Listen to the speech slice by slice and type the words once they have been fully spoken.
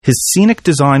His scenic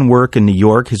design work in New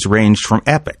York has ranged from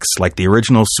epics like the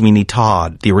original Sweeney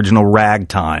Todd, the original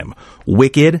Ragtime,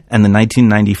 Wicked, and the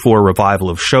 1994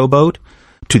 revival of Showboat,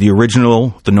 to the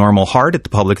original The Normal Heart at the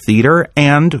Public Theater,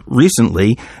 and,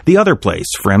 recently, The Other Place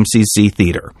for MCC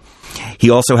Theater.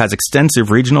 He also has extensive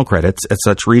regional credits at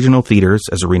such regional theaters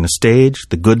as Arena Stage,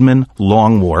 the Goodman,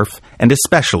 Long Wharf, and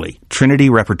especially Trinity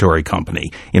Repertory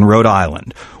Company in Rhode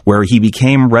Island, where he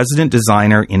became resident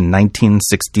designer in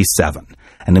 1967.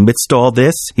 And amidst all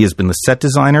this, he has been the set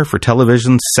designer for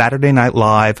television's Saturday Night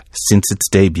Live since its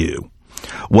debut.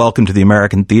 Welcome to the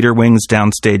American Theater Wing's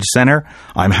Downstage Center.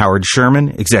 I'm Howard Sherman,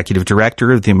 Executive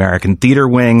Director of the American Theater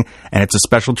Wing, and it's a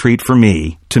special treat for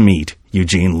me to meet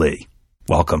Eugene Lee.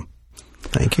 Welcome.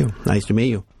 Thank you. Nice to meet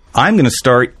you. I'm going to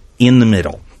start in the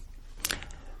middle.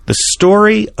 The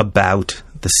story about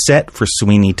the set for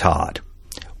Sweeney Todd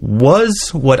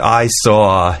was what I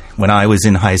saw when I was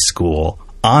in high school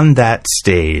on that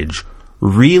stage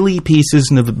really Pieces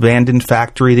in an Abandoned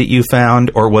Factory that you found,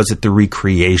 or was it the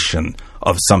recreation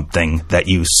of something that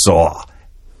you saw?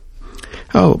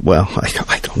 Oh, well,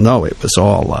 I don't know. It was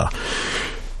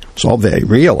all very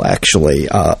real, actually.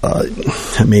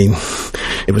 I mean,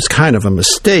 it was kind of a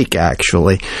mistake,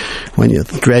 actually, when you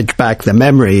dredge back the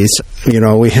memories. You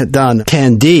know, we had done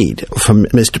Candide from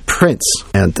Mr. Prince,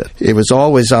 and it was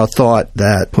always our thought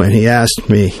that when he asked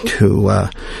me to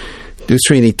do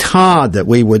Sweeney Todd, that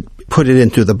we would put it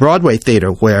into the Broadway theater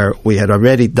where we had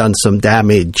already done some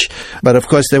damage. But of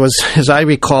course there was, as I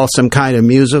recall, some kind of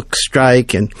music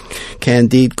strike, and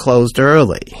Candide closed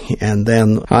early. And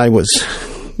then I was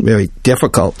very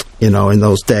difficult, in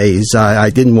those days.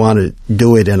 I didn't want to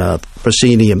do it in a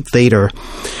proscenium theater.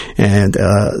 And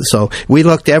so we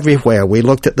looked everywhere. We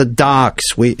looked at the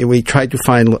docks. We tried to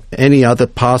find any other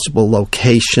possible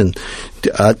location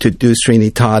to do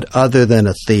Sweeney Todd other than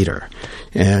a theater.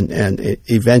 And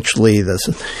eventually the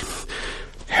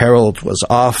Herald was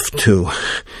off to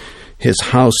his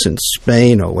house in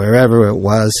Spain or wherever it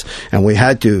was, and we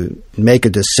had to make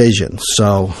a decision.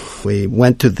 So we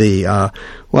went to the,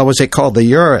 what was it called? The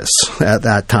Eurus at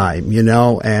that time,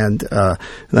 and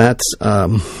that's,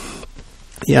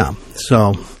 yeah.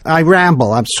 So I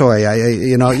ramble. I'm sorry.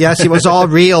 Yes, it was all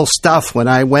real stuff. When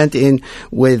I went in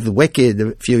with Wicked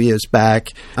a few years back,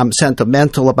 I'm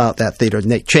sentimental about that theater.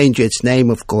 And they changed its name,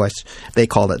 of course. They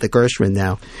call it the Gershwin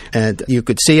now. And you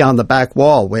could see on the back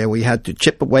wall where we had to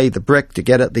chip away the brick to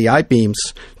get at the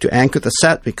I-beams to anchor the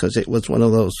set, because it was one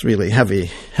of those really heavy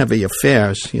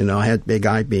affairs. Had big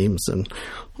I-beams and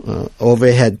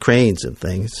overhead cranes and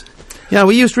things. Yeah,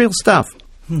 we used real stuff.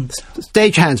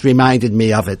 Stagehands reminded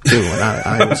me of it, too, when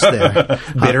I was there.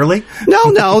 Bitterly?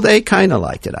 No, they kind of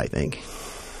liked it, I think.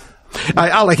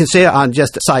 All I can say on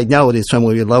just a side note is when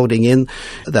we were loading in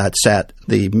that set,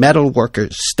 the metal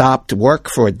workers stopped work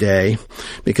for a day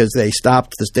because they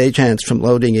stopped the stagehands from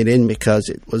loading it in because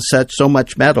it was so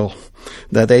much metal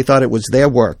that they thought it was their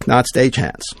work, not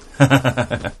stagehands.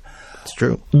 It's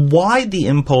true. Why the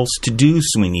impulse to do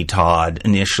Sweeney Todd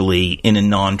initially in a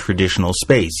non-traditional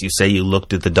space? You say you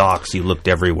looked at the docks, you looked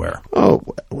everywhere. Oh,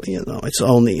 well, it's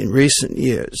only in recent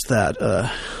years that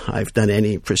I've done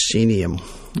any proscenium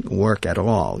work at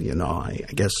all. I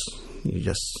guess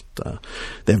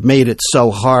they've made it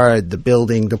so hard, the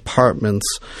building departments,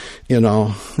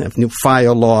 have new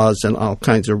fire laws and all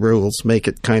kinds of rules make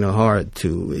it kind of hard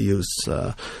to use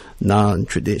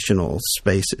non-traditional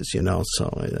spaces,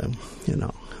 so,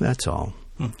 that's all.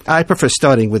 I prefer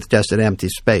starting with just an empty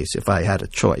space if I had a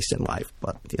choice in life,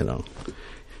 but, you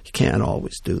can't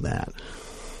always do that.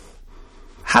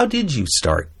 How did you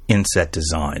start in set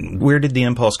design? Where did the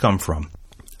impulse come from?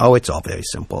 Oh, it's all very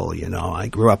simple, I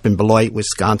grew up in Beloit,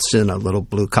 Wisconsin, a little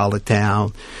blue-collar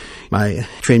town. My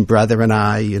twin brother and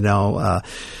I,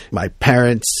 my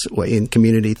parents were in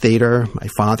community theater. My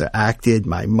father acted.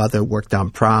 My mother worked on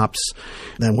props.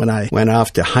 Then when I went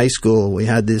off to high school, we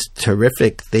had this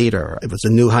terrific theater. It was a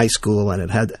new high school, and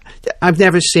I've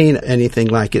never seen anything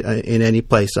like it in any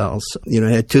place else. It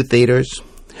had two theaters,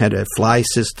 had a fly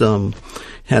system,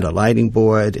 had a lighting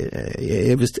board.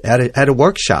 It was at a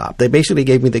workshop. They basically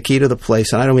gave me the key to the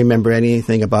place, and I don't remember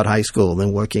anything about high school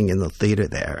than working in the theater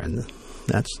there, and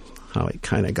that's how it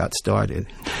kind of got started.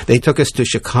 They took us to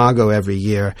Chicago every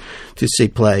year to see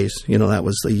plays. That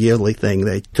was the yearly thing.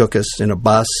 They took us in a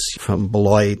bus from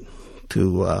Beloit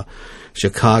to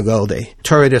Chicago. They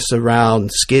toured us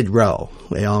around Skid Row.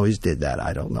 They always did that.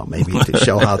 I don't know, maybe to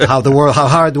show how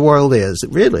hard the world is,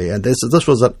 really. And this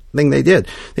was a thing they did.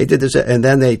 They did this, and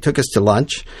then they took us to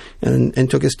lunch and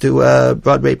took us to a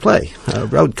Broadway play,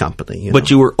 Road Company. But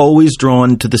you were always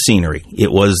drawn to the scenery.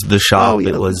 It was the shop.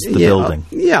 It was the building.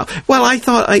 Yeah. Well, I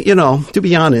thought, to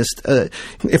be honest,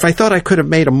 if I thought I could have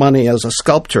made money as a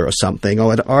sculptor or something,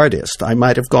 or an artist, I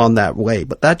might have gone that way.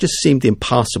 But that just seemed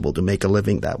impossible to make a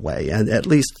living that way. And at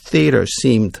least theater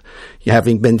seemed,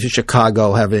 having been to Chicago,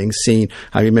 I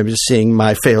remember seeing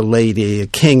My Fair Lady,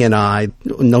 King and I,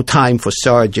 No Time for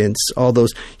Sergeants, all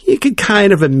those. You could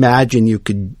kind of imagine you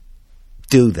could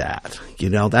do that.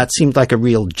 That seemed like a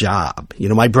real job.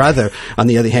 My brother, on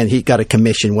the other hand, he got a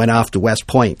commission, went off to West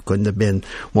Point, couldn't have been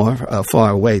more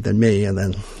far away than me, and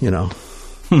then,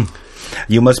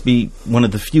 You must be one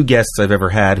of the few guests I've ever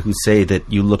had who say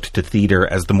that you looked to theater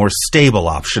as the more stable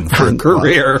option for a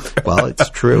career. Well, it's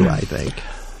true, I think.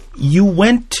 You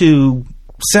went to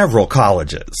several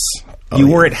colleges. You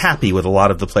weren't happy with a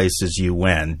lot of the places you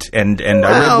went. And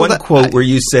I read one quote where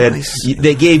you said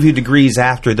they gave you degrees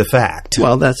after the fact.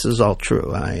 Well, this is all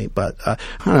true. But I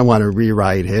don't want to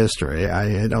rewrite history.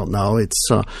 I don't know. It's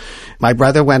my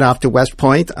brother went off to West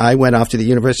Point. I went off to the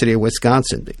University of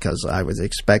Wisconsin because I was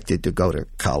expected to go to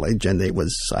college, and there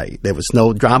was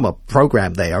no drama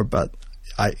program there, but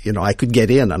I could get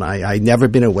in, and I'd never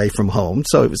been away from home,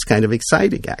 so it was kind of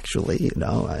exciting, actually.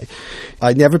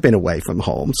 I'd never been away from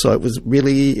home, so it was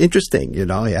really interesting. You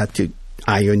had to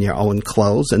iron your own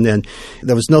clothes, and then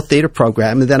there was no theater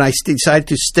program, and then I decided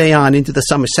to stay on into the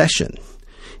summer session.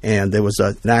 And there was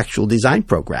an actual design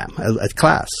program, a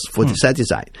class for the set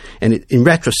design. And in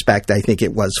retrospect, I think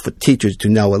it was for teachers to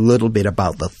know a little bit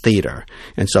about the theater.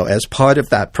 And so as part of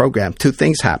that program, two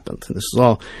things happened. And this is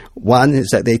all. One is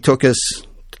that they took us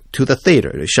to the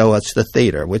theater to show us the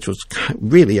theater, which was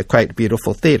really a quite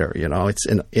beautiful theater. It's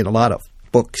in a lot of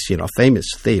books, famous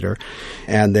theater.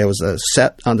 And there was a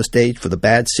set on the stage for The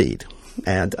Bad Seed.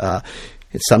 And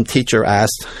some teacher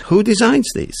asked, who designs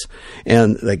these?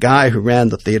 And the guy who ran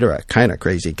the theater, a kind of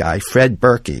crazy guy, Fred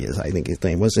Berkey, I think his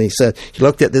name was, and he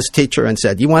looked at this teacher and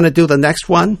said, you want to do the next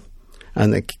one?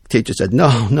 And the teacher said,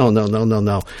 no.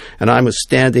 And I was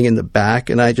standing in the back,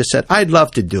 and I just said, I'd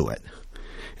love to do it.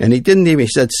 And he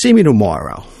said, see me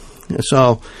tomorrow. And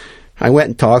so I went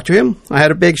and talked to him. I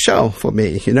had a big show for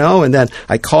me, and then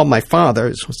I called my father,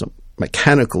 who was a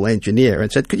mechanical engineer,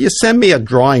 and said, could you send me a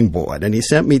drawing board? And he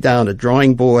sent me down a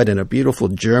drawing board and a beautiful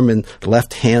German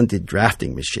left-handed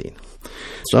drafting machine.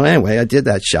 So anyway, I did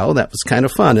that show. That was kind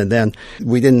of fun. And then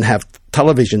we didn't have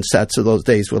television sets of those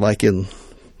days. We didn't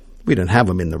have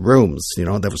them in the rooms.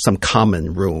 There was some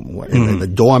common room in the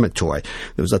dormitory.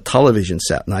 There was a television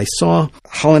set. And I saw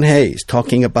Helen Hayes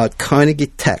talking about Carnegie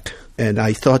Tech. And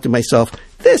I thought to myself,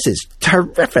 this is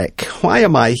terrific. Why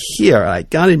am I here? I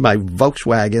got in my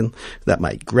Volkswagen that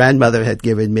my grandmother had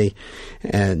given me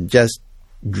and just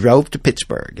drove to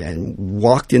Pittsburgh and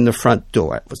walked in the front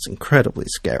door. It was incredibly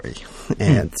scary.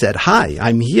 And said, hi,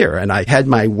 I'm here. And I had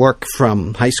my work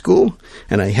from high school,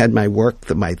 and I had my work,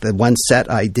 the one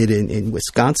set I did in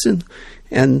Wisconsin.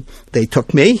 And they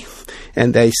took me,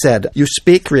 and they said, you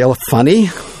speak real funny.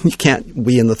 You can't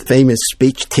be in the famous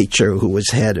speech teacher who was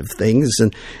head of things,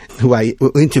 and who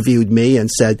interviewed me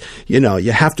and said, you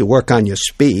have to work on your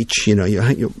speech.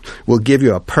 We'll give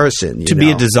you a person. To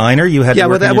be a designer, you had to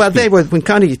work on your speech. They were, when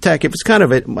Carnegie Tech, it was kind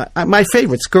of my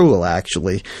favorite school,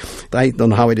 actually. I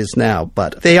don't know how it is now,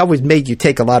 but they always made you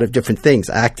take a lot of different things,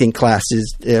 acting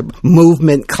classes,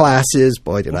 movement classes.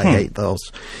 Boy, did I hate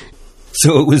those.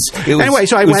 So it was anyway.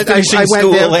 So I went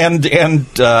school there and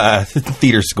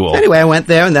theater school. Anyway, I went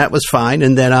there, and that was fine.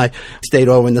 And then I stayed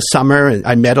over in the summer, and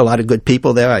I met a lot of good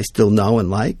people there. I still know and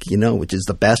like, which is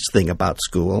the best thing about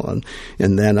school.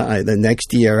 And then the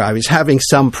next year, I was having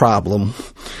some problem.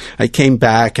 I came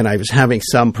back, and I was having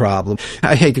some problem.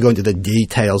 I hate to go into the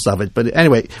details of it, but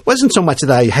anyway, it wasn't so much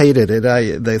that I hated it.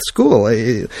 The school,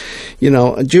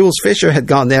 Jules Fisher had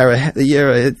gone there the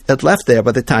year had left there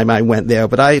by the time I went there,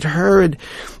 but I had heard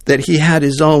that he had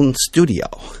his own studio.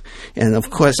 And of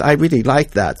course, I really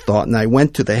liked that thought. And I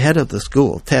went to the head of the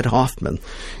school, Ted Hoffman,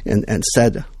 and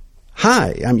said,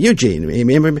 hi, I'm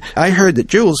Eugene. I heard that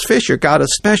Jules Fisher got a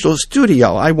special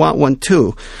studio. I want one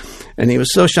too. And he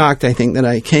was so shocked, I think, that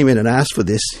I came in and asked for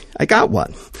this. I got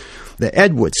one. The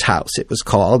Edwards House, it was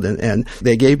called. And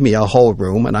they gave me a whole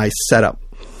room, and I set up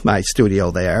my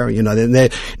studio there. Then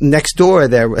next door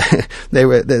there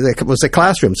was a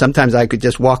classroom. Sometimes I could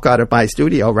just walk out of my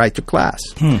studio right to class.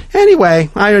 Anyway,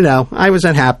 I don't know. I was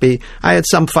unhappy. I had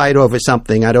some fight over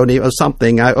something. I don't even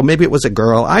or maybe it was a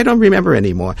girl. I don't remember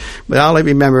anymore. But all I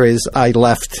remember is I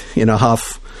left in a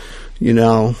huff.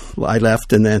 I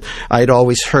left, and then I'd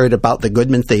always heard about the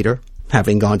Goodman Theater,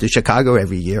 having gone to Chicago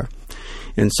every year.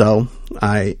 And so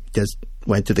I just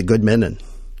went to the Goodman, and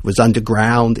it was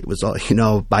underground. It was,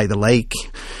 by the lake.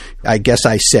 I guess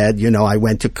I said, I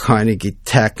went to Carnegie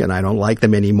Tech, and I don't like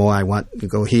them anymore. I want to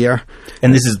go here.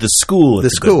 And this is the school at the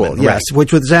school, Goodman, yes, right.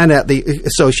 which was then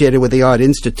associated with the Art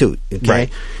Institute, okay? Right.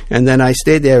 And then I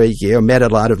stayed there a year, met a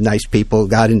lot of nice people,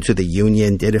 got into the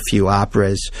union, did a few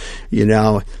operas,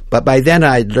 But by then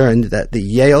I learned that the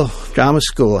Yale Drama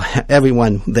School,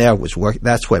 everyone there was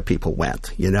that's where people went,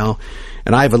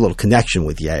 And I have a little connection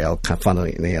with Yale,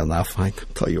 funnily enough, I can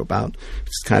tell you about.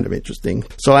 It's kind of interesting.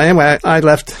 So anyway, I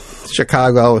left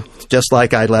Chicago just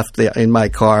like I left in my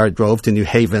car, drove to New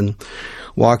Haven,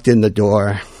 walked in the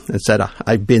door and said,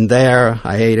 I've been there,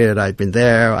 I hate it, I've been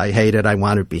there, I hate it, I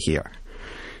want to be here.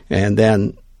 And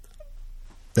then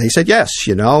they said yes,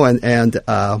 and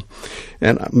Mr.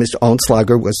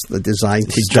 Ohnslager was the design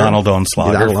teacher. Donald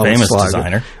Ohnslager, famous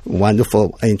designer.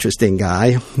 Wonderful, interesting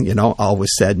guy.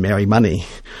 Always said "Merry Money"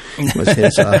 was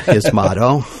his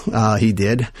motto. He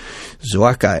did.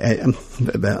 Zorka.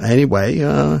 Anyway,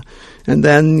 and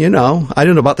then I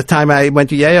don't know. About the time I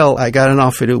went to Yale, I got an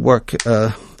offer to work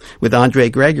with Andre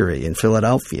Gregory in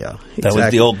Philadelphia. That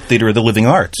was the old Theater of the Living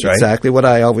Arts, right? Exactly what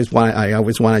I always wanted. I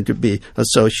always wanted to be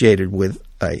associated with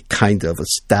a kind of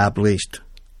established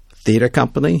theater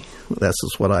company. This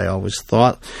is what I always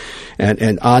thought.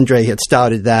 And Andre had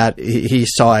started that. He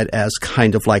saw it as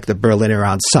kind of like the Berliner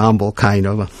Ensemble, kind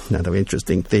of another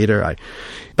interesting theater.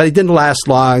 But it didn't last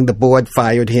long. The board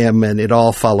fired him, and it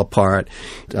all fell apart.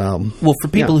 Well, for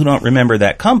people who don't remember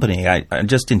that company, I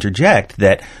just interject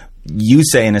that you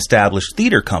say an established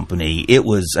theater company. It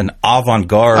was an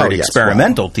avant-garde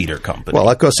experimental theater company. Well,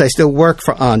 of course, I still work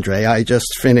for Andre. I just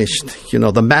finished,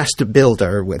 The Master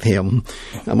Builder with him.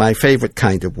 My favorite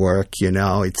kind of work,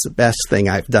 It's the best thing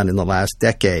I've done in the last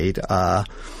decade.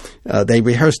 They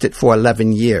rehearsed it for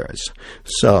 11 years.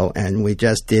 And we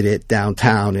just did it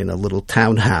downtown in a little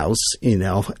townhouse,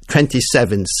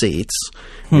 27 seats.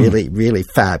 Really, really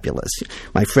fabulous.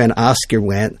 My friend Oscar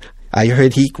went. I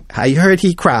heard he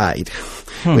cried,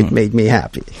 which made me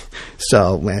happy.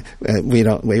 So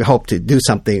we hope to do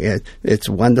something. It's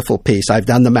a wonderful piece. I've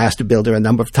done The Master Builder a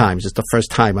number of times. It's the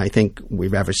first time I think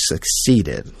we've ever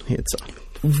succeeded.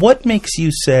 What makes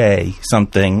you say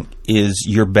something is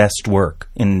your best work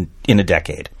in a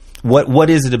decade? What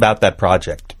is it about that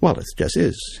project? Well, it just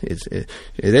is. It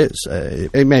is.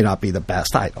 It may not be the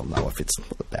best. I don't know if it's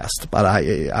the best, but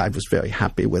I was very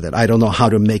happy with it. I don't know how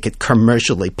to make it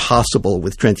commercially possible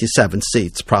with 27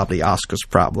 seats. Probably Oscar's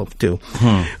problem too.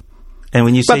 And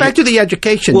when you say, but back to the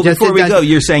education. Well, before we go,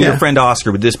 you're saying your friend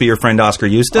Oscar. Would this be your friend Oscar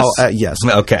Eustis? Oh, yes.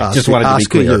 Okay, just wanted to be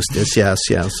clear. Oscar Eustis,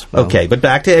 yes. Okay, but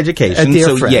back to education.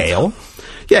 So friend. Yale.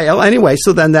 Yeah, anyway,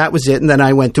 so then that was it, and then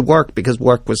I went to work because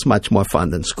work was much more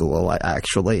fun than school,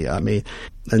 actually. And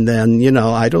then,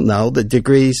 I don't know, the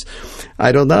degrees,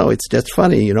 I don't know, it's just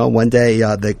funny, one day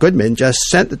the Goodman just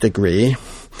sent the degree,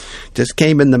 just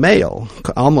came in the mail,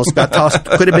 almost got tossed,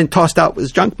 could have been tossed out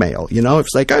as junk mail,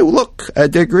 it's like, oh, look, a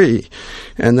degree.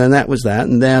 And then that was that,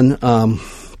 and then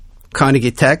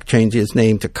Carnegie Tech changed its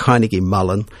name to Carnegie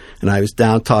Mellon, and I was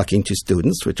down talking to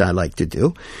students, which I like to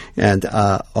do, and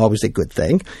always a good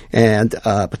thing, and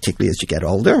particularly as you get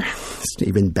older, it's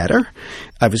even better.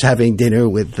 I was having dinner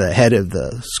with the head of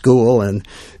the school, and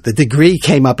the degree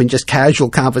came up in just casual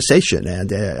conversation,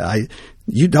 and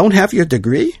you don't have your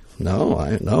degree? No,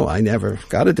 I never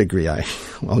got a degree. I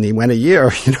only went a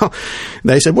year,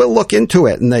 They said, well, look into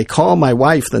it, and they call my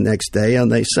wife the next day, and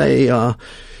they say,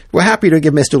 we're happy to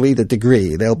give Mr. Lee the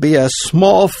degree. There'll be a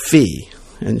small fee.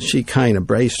 And she kind of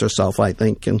braced herself, I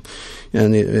think, and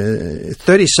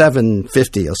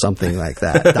 $37.50 or something like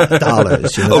that,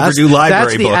 dollars. Overdue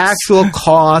library books. That's the actual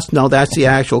cost. No, that's the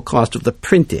actual cost of the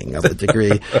printing of the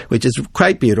degree, which is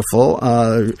quite beautiful.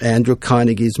 Andrew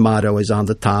Carnegie's motto is on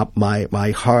the top,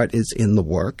 my heart is in the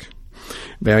work.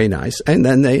 Very nice. And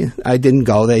then I didn't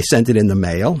go. They sent it in the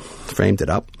mail, framed it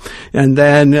up. And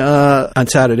then on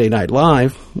Saturday Night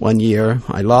Live, one year,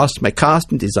 I lost my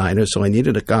costume designer, so I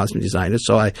needed a costume designer.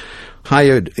 So I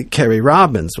hired Kerry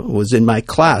Robbins, who was in my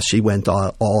class. She went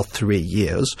all 3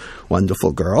 years.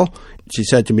 Wonderful girl. She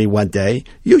said to me one day,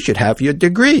 you should have your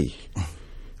degree.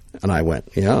 And I went,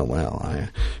 yeah, well,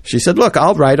 she said, look,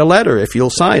 I'll write a letter if you'll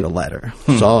sign a letter.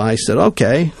 So I said,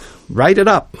 okay, write it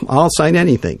up. I'll sign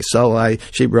anything. So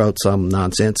she wrote some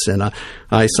nonsense, and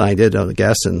I signed it, I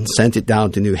guess, and sent it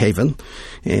down to New Haven.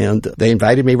 And they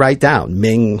invited me right down.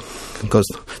 Ming, because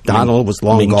Donald was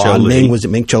long gone.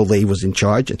 Ming Cho Lee was in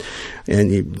charge.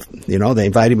 And they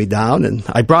invited me down, and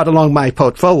I brought along my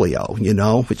portfolio,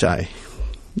 which I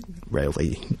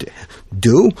rarely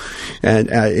do, and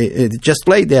it just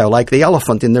laid there like the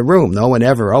elephant in the room. No one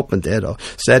ever opened it or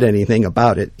said anything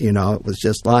about it. It was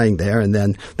just lying there. And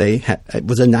then it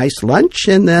was a nice lunch,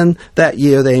 and then that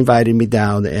year they invited me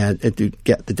down and to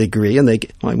get the degree, and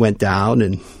I went down,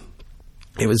 and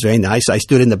it was very nice. I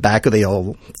stood in the back of the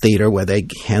old theater where they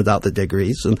hand out the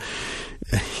degrees, and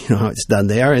it's done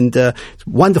there. And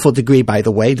wonderful degree, by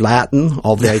the way, Latin,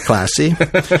 all very classy.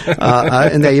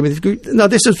 And they gave me the degree. No,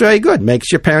 this is very good.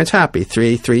 Makes your parents happy.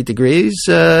 Three degrees,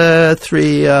 3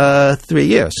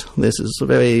 years. This is a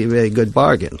very, very good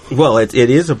bargain. Well, it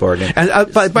is a bargain.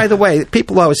 And by the way,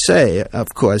 people always say,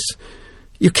 of course,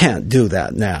 you can't do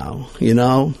that now.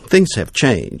 Things have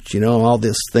changed. All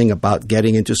this thing about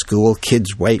getting into school,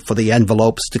 kids wait for the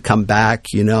envelopes to come back,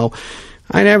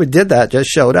 I never did that, just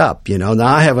showed up, Now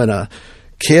I have a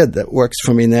kid that works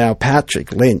for me now,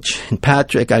 Patrick Lynch. And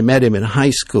Patrick, I met him in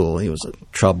high school. He was a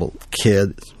troubled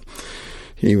kid.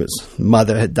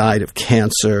 Mother had died of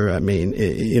cancer. I mean,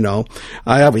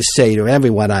 I always say to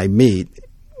everyone I meet,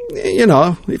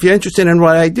 if you're interested in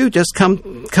what I do, just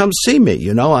come see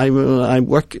me. I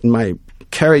work in my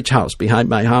carriage house behind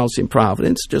my house in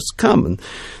Providence. Just come. And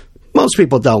most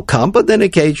people don't come, but then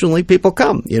occasionally people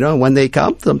come. When they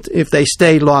come, if they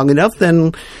stay long enough,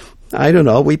 then I don't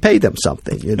know, we pay them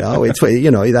something. It's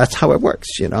that's how it works.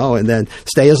 And then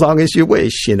stay as long as you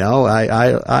wish.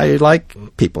 I like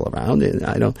people around, and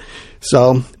I don't.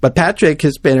 So, but Patrick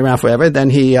has been around forever. Then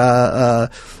he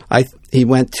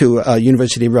went to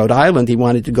University of Rhode Island. He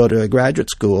wanted to go to a graduate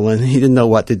school, and he didn't know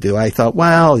what to do. I thought,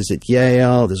 well, is it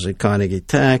Yale? Is it Carnegie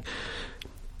Tech?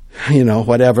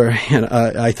 Whatever. And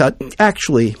I thought,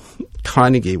 actually,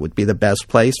 Carnegie would be the best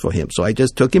place for him. So I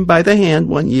just took him by the hand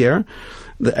one year,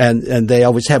 and they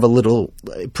always have a little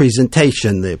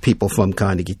presentation, the people from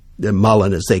Carnegie, the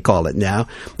Mullen, as they call it now.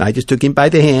 I just took him by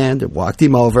the hand and walked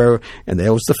him over, and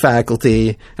there was the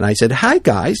faculty. And I said, hi,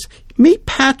 guys, meet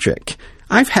Patrick.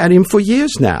 I've had him for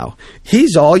years now.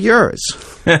 He's all yours.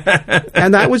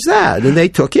 And that was that. And they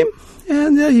took him.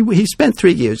 And he spent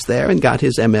 3 years there and got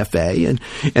his MFA,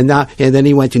 and then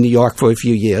he went to New York for a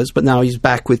few years. But now he's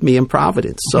back with me in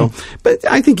Providence. So, but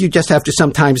I think you just have to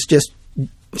sometimes just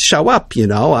show up.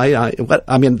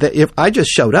 If I just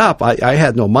showed up, I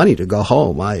had no money to go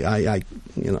home.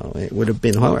 It would have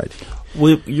been hard.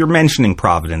 Well, you're mentioning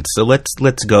Providence, so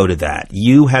let's go to that.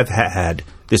 You have had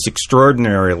this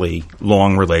extraordinarily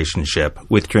long relationship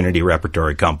with Trinity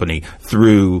Repertory Company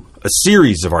through a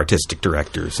series of artistic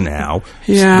directors now,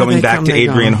 going back to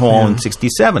Adrian Hall in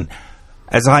 1967.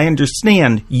 As I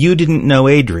understand, you didn't know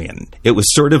Adrian. It was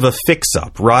sort of a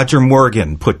fix-up. Roger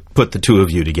Morgan put the two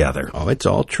of you together. Oh, it's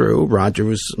all true.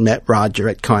 Met Roger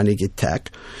at Carnegie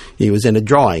Tech. He was in a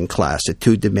drawing class, a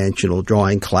two-dimensional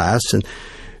drawing class, and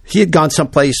he had gone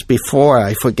someplace before,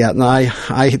 I forget, and I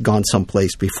had gone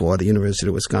someplace before, the University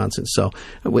of Wisconsin. So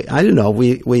I don't know.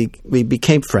 We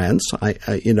became friends.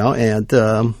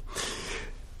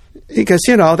 Because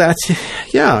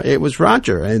it was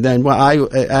Roger. And then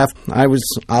I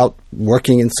was out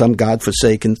working in some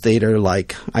godforsaken theater,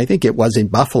 like I think it was in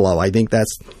Buffalo. I think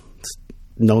that's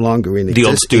no longer in existence. The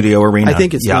old Studio Arena. I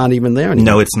think it's not even there anymore.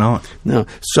 No, it's not. No.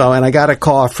 So, and I got a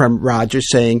call from Roger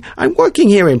saying, I'm working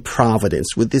here in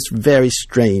Providence with this very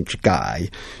strange guy,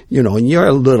 and you're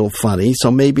a little funny,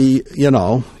 so maybe,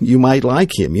 you might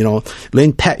like him. he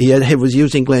was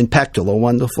using Lynn Pechtel, a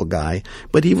wonderful guy,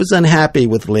 but he was unhappy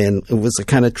with Lynn. It was a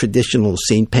kind of traditional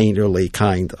scene painterly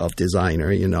kind of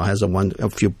designer, has a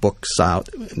few books out,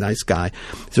 nice guy.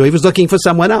 So he was looking for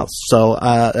someone else. So,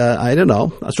 I don't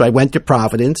know. So I went to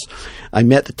Providence. I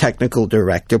met the technical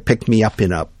director, picked me up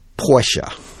in a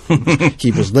Porsche.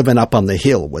 He was living up on the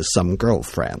hill with some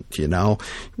girlfriend,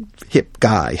 hip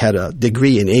guy, had a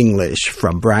degree in English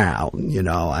from Brown,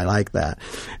 I like that.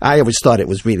 I always thought it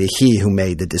was really he who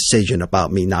made the decision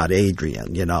about me, not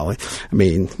Adrian, and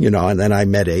then I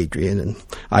met Adrian, and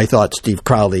I thought Steve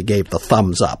Crowley gave the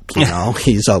thumbs up,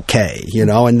 he's okay,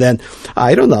 and then,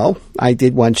 I don't know, I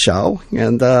did one show,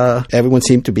 and everyone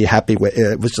seemed to be happy with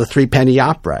it. It was a 3-penny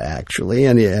opera, actually,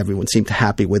 and everyone seemed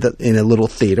happy with it in a little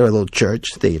theater, a little church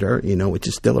theater, which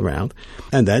is still around.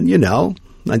 And then,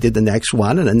 I did the next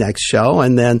one and the next show,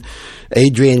 and then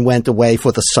Adrian went away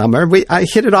for the summer. I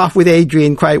hit it off with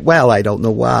Adrian quite well. I don't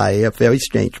know why. A very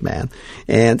strange man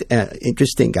and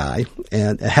interesting guy,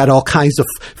 and had all kinds of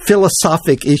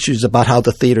philosophic issues about how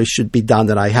the theater should be done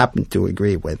that I happen to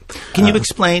agree with. Can you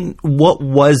explain what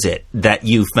was it that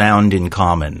you found in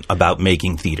common about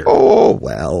making theater? Oh,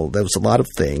 well, there was a lot of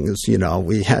things.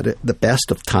 We had the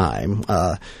best of time.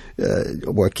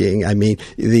 Working. I mean,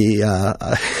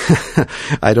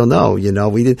 I don't know,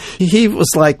 we did, he was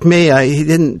like me. He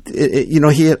didn't,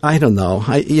 he had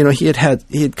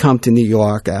come to New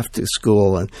York after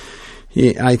school, and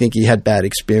I think he had bad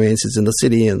experiences in the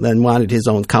city and then wanted his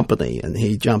own company, and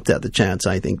he jumped at the chance,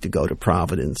 I think, to go to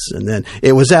Providence. And then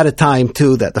it was at a time,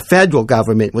 too, that the federal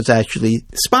government was actually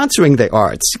sponsoring the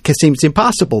arts. It seems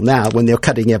impossible now when they're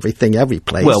cutting everything every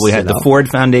place. Well, we had the Ford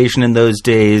Foundation in those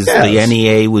days. Yes. The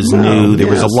NEA was new. There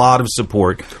was a lot of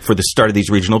support for the start of these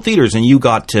regional theaters, and you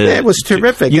got to... It was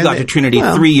terrific. You got to Trinity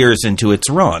 3 years into its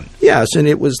run. Yes, and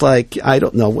it was like, I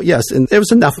don't know, yes, and there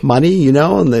was enough money, and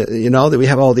that we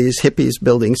have all these hippies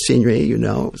building scenery, it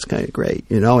was kind of great,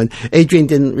 and Adrian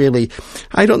didn't really,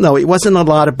 I don't know, it wasn't a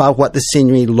lot about what the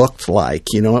scenery looked like,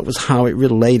 it was how it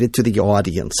related to the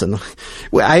audience. And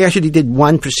I actually did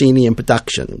one proscenium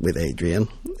production with Adrian.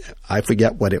 I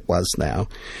forget what it was now.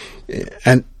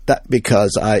 And that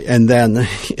because and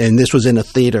this was in a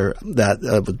theater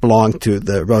that belonged to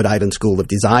the Rhode Island School of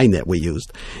Design that we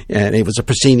used. And it was a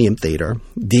proscenium theater,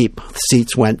 deep,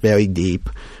 seats went very deep,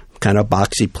 kind of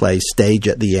boxy place, stage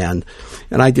at the end.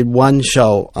 And I did one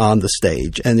show on the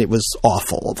stage, and it was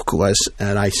awful, of course.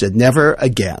 And I said, never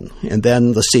again. And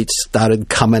then the seats started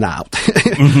coming out,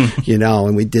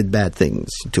 and we did bad things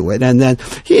to it. And then,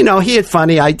 he had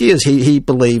funny ideas. He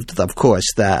believed, of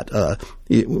course, that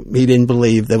he didn't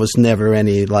believe there was never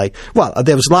any there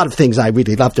was a lot of things I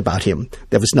really loved about him.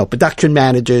 There was no production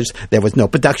managers. There was no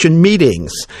production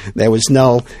meetings. There was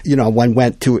no, one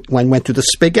went to the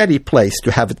spaghetti place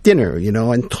to have a dinner,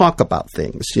 and talk about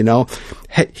things,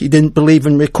 He didn't believe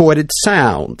in recorded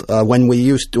sound. When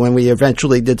we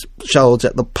eventually did shows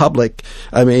at the public,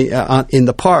 in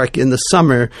the park in the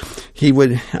summer, we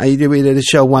did a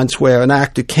show once where an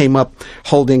actor came up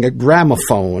holding a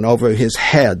gramophone over his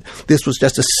head. This was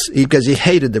just because he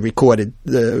hated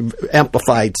the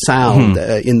amplified sound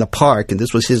in the park, and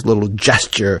this was his little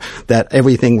gesture that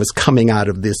everything was coming out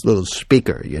of this little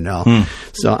speaker,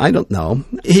 So I don't know.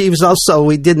 He was also,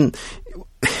 it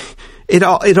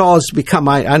all has become,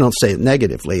 I don't say it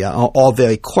negatively, all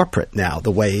very corporate now, the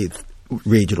way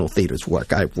regional theaters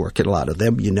work. I work at a lot of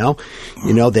them,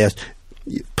 there's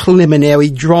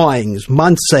preliminary drawings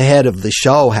months ahead of the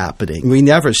show happening. We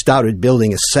never started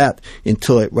building a set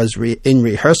until it was in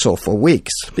rehearsal for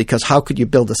weeks, because how could you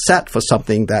build a set for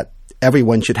something that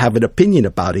everyone should have an opinion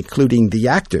about, including the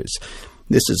actors?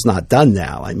 This is not done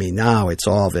now. Now it's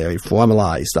all very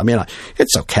formalized.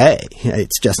 It's okay.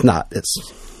 It's just not, it's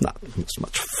not as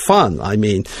much fun.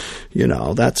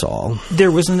 That's all.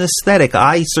 There was an aesthetic.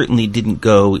 I certainly didn't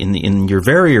go in your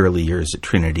very early years at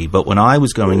Trinity, but when I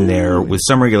was going there with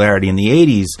some regularity in the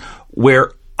 80s,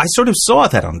 where I sort of saw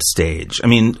that on stage.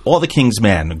 All the King's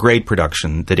Men, a great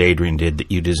production that Adrian did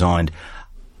that you designed.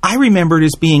 I remember it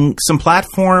as being some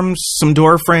platforms, some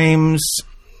door frames,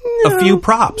 a few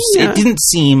props. Yeah. It didn't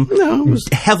seem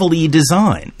heavily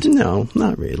designed. No,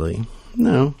 not really.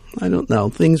 No, I don't know.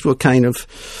 Things were kind of...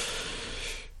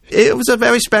 It was a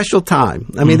very special time.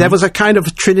 There was a kind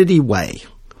of Trinity way,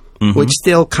 which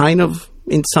still kind of,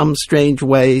 in some strange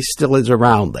way, still is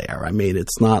around there.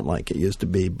 It's not like it used to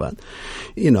be, but,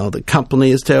 the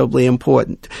company is terribly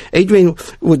important. Adrian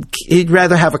he'd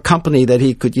rather have a company that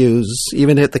he could use,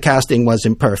 even if the casting was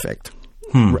imperfect.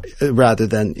 Rather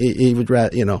than he would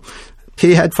rather,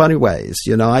 he had funny ways.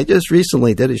 I just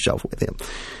recently did a show with him.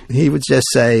 He would just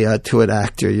say to an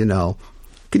actor,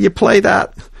 could you play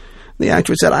that? The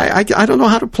actor said, I don't know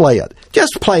how to play it.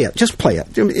 Just play it.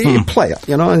 You play it,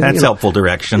 And, that's helpful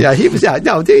direction. Yeah, he was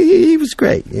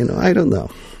great. I don't know.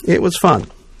 It was fun.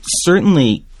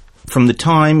 Certainly, from the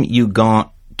time you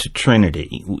got to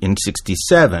Trinity in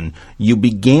 1967, you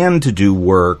began to do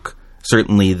work,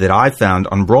 certainly that I found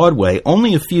on Broadway,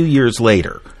 only a few years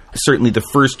later. Certainly the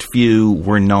first few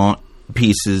were not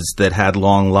pieces that had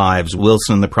long lives.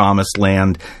 Wilson in the Promised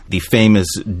Land, the famous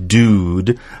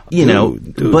Dude,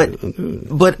 but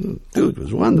Dude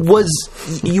was wonderful.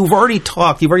 You've already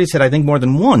said, I think more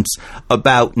than once,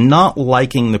 about not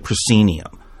liking the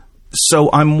proscenium. So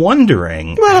I'm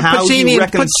wondering how you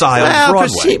reconcile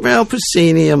Broadway.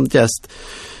 Proscenium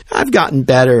I've gotten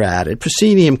better at it.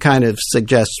 Proscenium kind of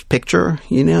suggests pictures.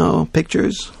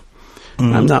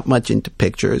 I'm not much into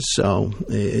pictures, so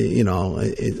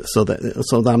so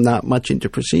I'm not much into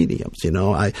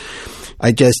prosceniums.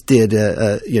 I just did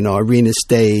Arena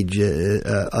Stage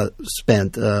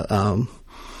spent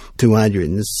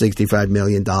 $265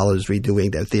 million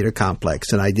redoing their theater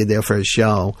complex, and I did their first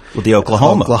show with the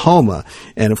Oklahoma.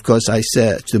 And of course, I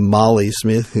said to Molly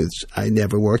Smith, who I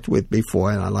never worked with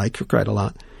before, and I like her quite a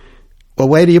lot, "Well,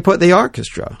 where do you put the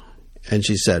orchestra?" And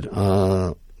she said,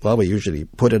 "Well, we usually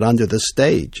put it under the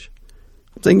stage."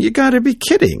 I'm saying, "You got to be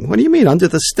kidding. What do you mean under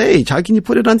the stage? How can you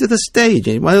put it under the stage?"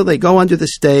 And, well, they go under the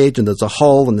stage and there's a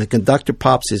hole and the conductor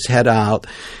pops his head out,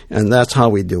 and that's how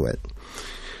we do it.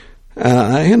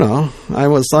 I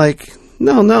was like,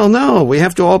 no, we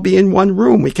have to all be in one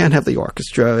room. We can't have the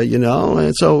orchestra,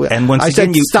 And so once I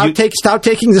again, said, stop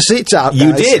taking the seats out,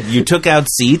 You guys. did. You took out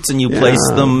seats and you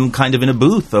placed them kind of in a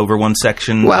booth over one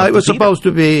section. Well, it was theater. supposed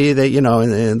to be,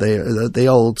 the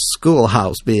old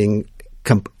schoolhouse being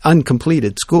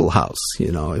uncompleted schoolhouse,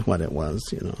 is what it was,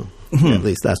 Mm-hmm. At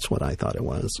least that's what I thought it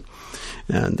was.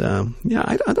 And, I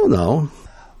don't know.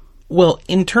 Well,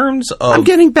 in terms of... I'm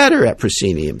getting better at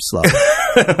proscenium slow.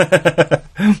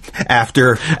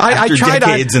 after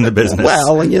decades in the business.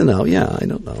 Well, I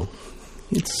don't know.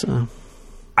 It's...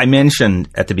 I mentioned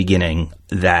at the beginning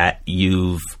that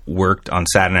you've worked on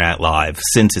Saturday Night Live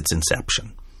since its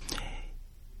inception.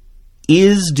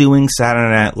 Is doing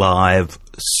Saturday Night Live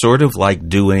sort of like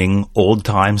doing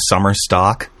old-time summer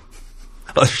stock?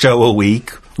 A show a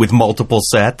week with multiple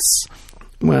sets?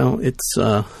 Well, it's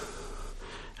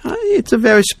a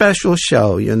very special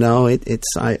show, I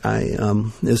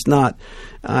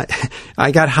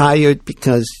got hired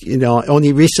because,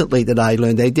 only recently that I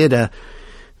learned they did a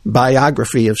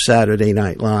biography of Saturday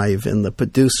Night Live, and the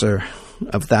producer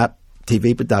of that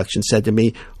TV production said to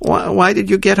me, why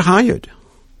did you get hired?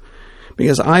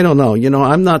 Because I don't know,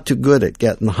 I'm not too good at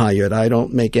getting hired. I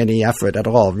don't make any effort at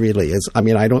all, really.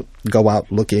 I don't go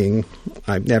out looking.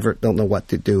 I don't know what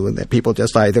to do. And people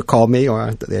just either call me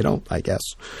or they don't, I guess.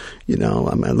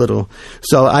 I'm a little,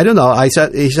 so I don't know. He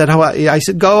said,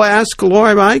 go ask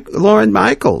Lauren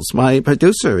Michaels, my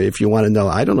producer, if you want to know.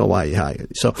 I don't know why he hired.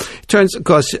 So it turns, of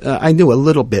course, I knew a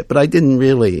little bit, but I didn't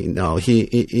really know.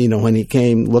 He when he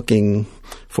came looking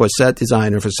for a set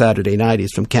designer for Saturday Night,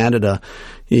 he's from Canada.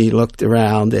 He looked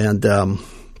around and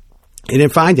he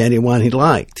didn't find anyone he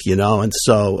liked, and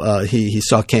so he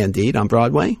saw Candide on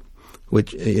Broadway,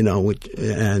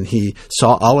 and he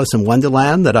saw Alice in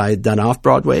Wonderland that I had done off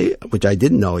Broadway, which I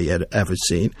didn't know he had ever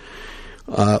seen.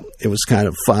 It was kind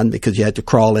of fun because you had to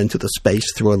crawl into the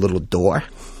space through a little door,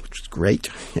 which was great,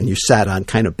 and you sat on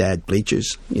kind of bad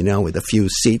bleachers, with a few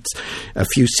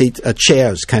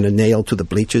chairs kind of nailed to the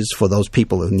bleachers for those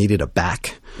people who needed a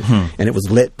back. Mm-hmm. And it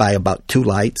was lit by about 2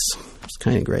 lights. It was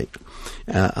kind of great.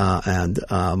 That's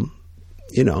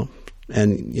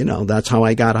how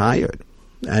I got hired.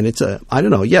 And it's I don't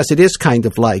know, yes, it is kind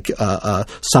of like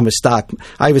summer stock.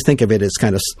 I always think of it as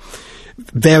kind of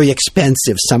very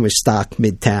expensive summer stock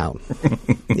midtown.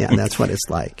 Yeah, that's what it's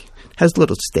like. It has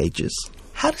little stages.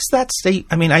 How does that stay?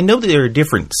 I mean, I know that there are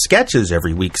different sketches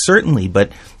every week, certainly,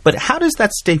 but how does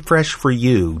that stay fresh for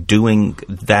you doing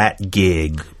that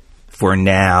gig for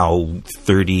now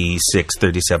 36,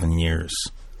 37 years?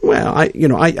 Well, I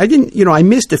didn't, I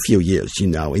missed a few years,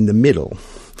 in the middle.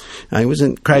 I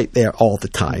wasn't quite there all the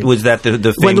time. Was that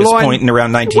the famous point in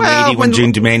around 1980 when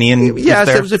Gene Dumanian was yes,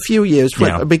 there? There was a few years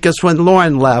because when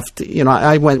Lauren left,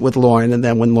 I went with Lauren, and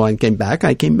then when Lauren came back,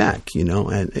 I came back,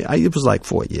 and it was like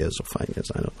 4 years or 5 years,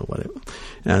 I don't know what it was.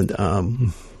 And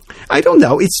I don't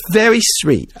know. It's very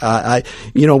sweet.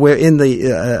 We're in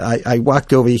the. I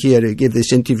walked over here to give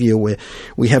this interview where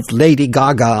we have Lady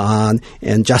Gaga on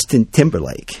and Justin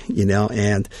Timberlake.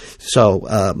 And so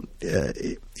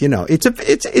it's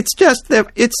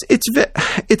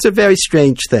a very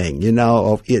strange thing.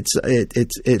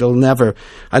 It'll never.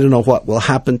 I don't know what will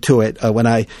happen to it. When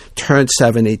I turned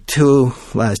 72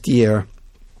 last year,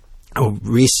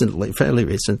 fairly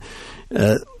recent,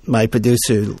 my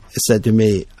producer said to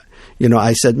me,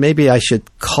 I said, maybe I should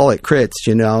call it Crits,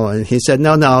 and he said,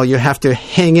 no, you have to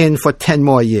hang in for 10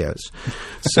 more years.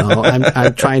 So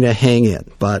I'm trying to hang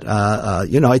in. But,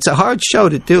 it's a hard show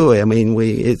to do. I mean,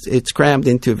 it's crammed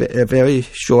into a very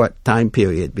short time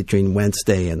period between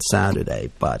Wednesday and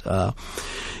Saturday. But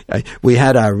we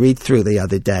had our read-through the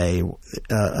other day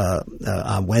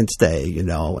on Wednesday,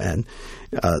 and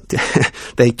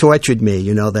they tortured me.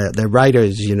 The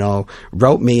writers,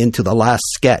 wrote me into the last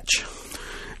sketch.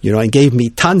 And gave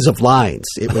me tons of lines.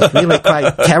 It was really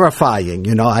quite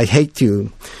terrifying. I hate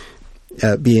to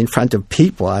be in front of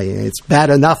people. It's bad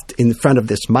enough in front of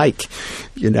this mic,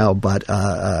 but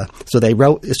so they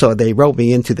wrote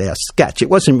me into their sketch. It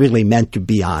wasn't really meant to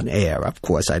be on air, of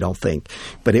course, I don't think,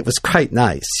 but it was quite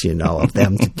nice, of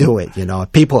them to do it.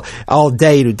 People all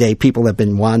day today, people have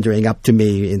been wandering up to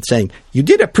me and saying, "You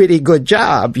did a pretty good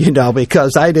job,"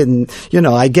 because I didn't,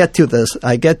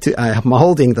 I'm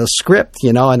holding the script,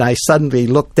 and I suddenly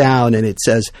look down and it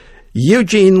says,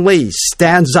 "Eugene Lee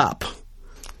stands up."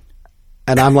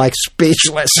 And I'm like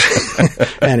speechless.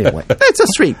 Anyway, it's a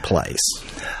sweet place.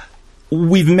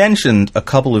 We've mentioned a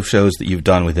couple of shows that you've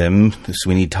done with him,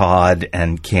 Sweeney Todd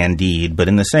and Candide, but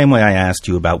in the same way I asked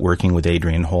you about working with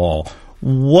Adrian Hall,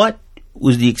 what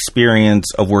was the experience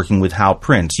of working with Hal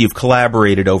Prince? You've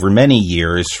collaborated over many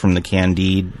years, from the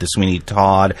Candide, the Sweeney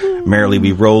Todd, Merrily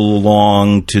We Roll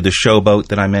Along, to the Showboat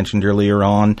that I mentioned earlier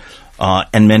on,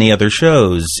 and many other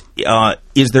shows.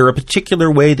 Is there a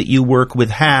particular way that you work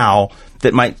with Hal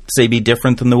that might, say, be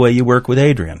different than the way you work with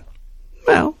Adrian?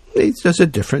 Well, it's just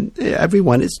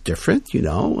everyone is different,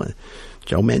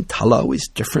 Joe Mantello is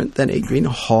different than Adrian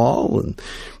Hall, and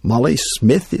Molly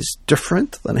Smith is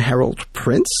different than Harold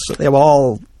Prince. They're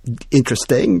all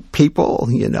interesting people,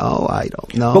 I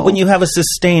don't know. But when you have a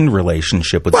sustained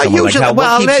relationship with someone like Hal,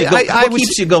 what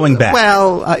keeps you going back?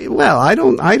 I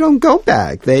don't go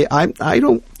back.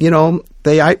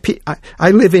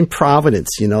 I live in Providence,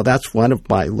 that's one of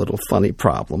my little funny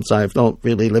problems. I don't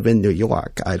really live in New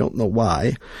York. I don't know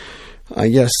why. I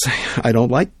guess I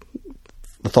don't like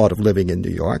the thought of living in New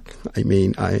York. I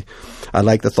mean, I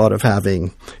like the thought of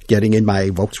getting in my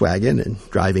Volkswagen and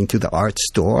driving to the art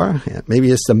store.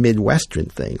 Maybe it's a Midwestern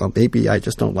thing, or maybe I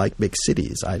just don't like big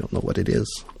cities. I don't know what it is.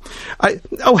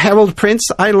 Harold Prince.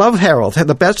 I love Harold.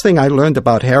 The best thing I learned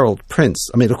about Harold Prince,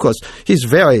 I mean, of course, he's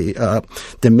very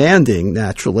demanding,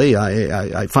 naturally.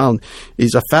 I found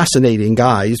he's a fascinating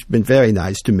guy. He's been very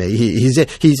nice to me.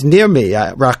 He's near me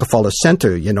at Rockefeller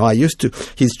Center.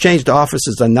 He's changed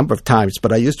offices a number of times,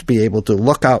 but I used to be able to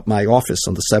look out my office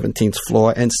on the 17th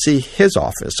floor and see his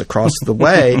office across the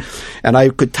way, and I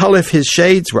could tell if his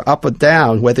shades were up or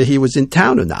down, whether he was in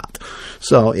town or not.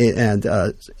 So, it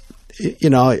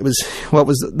was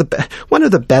one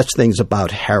of the best things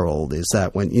about Harold is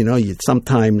that when, you'd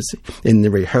sometimes in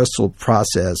the rehearsal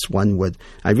process,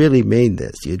 I really mean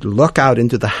this, you'd look out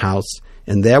into the house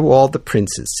and there were all the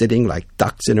princes sitting like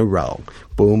ducks in a row.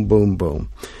 Boom, boom, boom.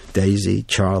 Daisy,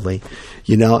 Charlie,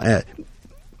 he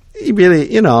really,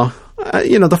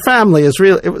 the family is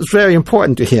it was very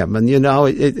important to him. And,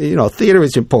 theater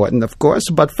is important, of course,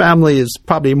 but family is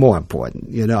probably more important,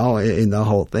 in the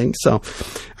whole thing. So,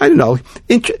 I don't know.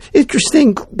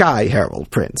 Interesting guy,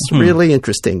 Harold Prince. Really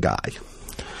interesting guy.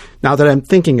 Now that I'm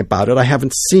thinking about it, I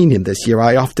haven't seen him this year.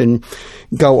 I often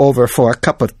go over for a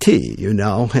cup of tea,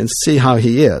 and see how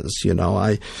he is,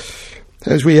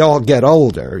 as we all get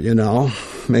older,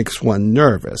 makes one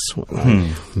nervous.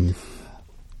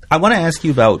 I want to ask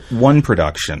you about one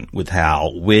production with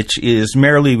Hal, which is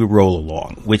Merrily We Roll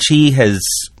Along, which he has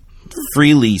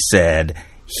freely said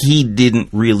he didn't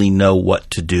really know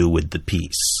what to do with the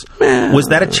piece. Was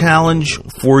that a challenge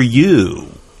for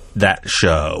you, that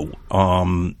show,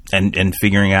 and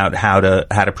figuring out how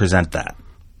to present that?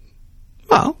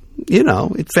 Well,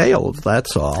 it failed,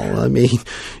 that's all. I mean,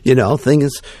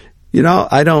 things,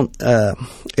 I don't,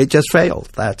 it just failed,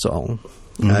 that's all.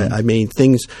 Mm-hmm. I mean,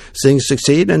 things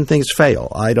succeed and things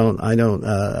fail.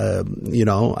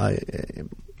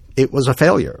 It was a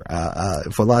failure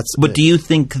for lots. But do you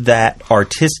think that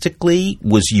artistically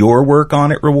was your work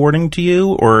on it rewarding to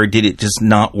you, or did it just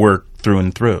not work through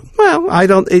and through? Well, I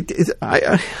don't.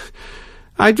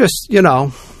 I just,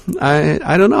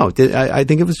 I don't know. I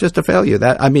think it was just a failure.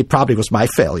 Probably was my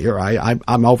failure.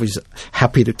 I'm always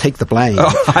happy to take the blame.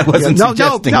 Oh, I wasn't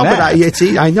suggesting that.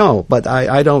 But I know, but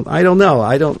I don't know.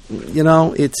 I don't.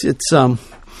 It's.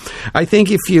 I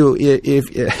think if you,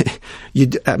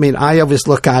 I always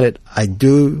look at it. I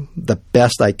do the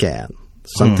best I can.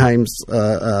 Sometimes,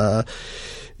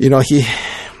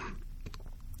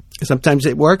 sometimes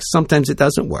it works, sometimes it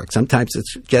doesn't work. Sometimes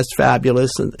it's just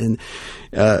fabulous,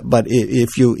 but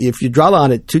if you dwell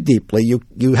on it too deeply,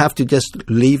 you have to just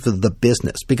leave the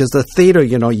business, because the theater,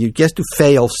 you get to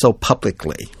fail so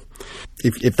publicly.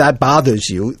 If that bothers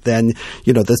you, then,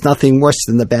 there's nothing worse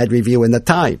than the bad review in the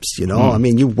Times, I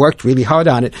mean, you worked really hard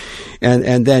on it,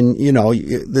 and then,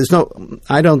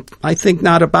 I think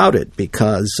not about it,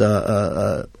 because,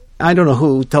 I don't know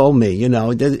who told me,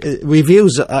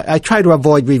 reviews, I try to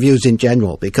avoid reviews in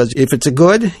general, because if it's a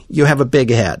good, you have a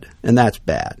big head, and that's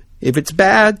bad. If it's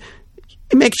bad,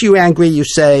 it makes you angry, you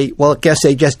say, well, I guess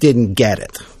they just didn't get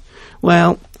it.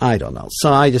 Well, I don't know.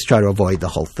 So I just try to avoid the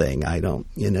whole thing. I don't,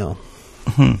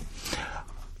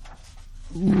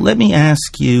 Let me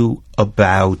ask you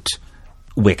about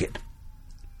Wicked.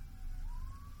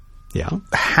 Yeah.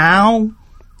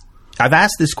 I've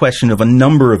asked this question of a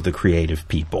number of the creative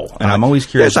people, and I'm always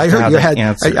curious yes, as to how they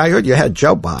answer. I heard you had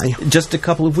Joe by. Just a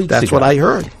couple of weeks ago. That's what I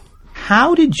heard.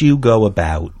 How did you go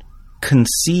about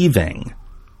conceiving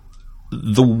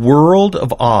the world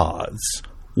of Oz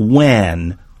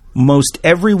when most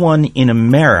everyone in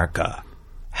America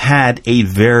had a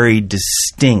very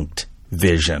distinct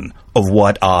vision of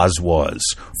what Oz was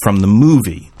from the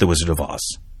movie The Wizard of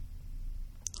Oz?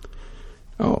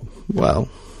 Oh, well,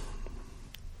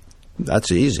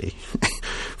 that's easy.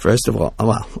 First of all,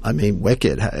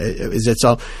 Wicked is its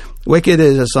own. Wicked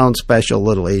is its own special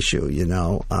little issue, I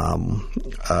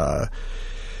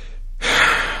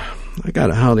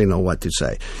don't know what to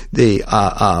say.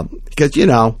 Because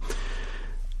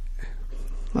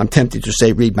I'm tempted to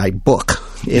say read my book.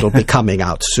 It'll be coming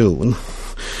out soon,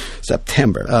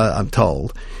 September. I'm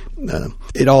told.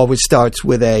 It always starts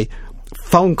with a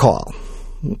phone call.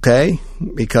 Okay,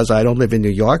 because I don't live in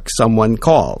New York, someone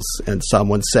calls and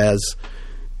someone says,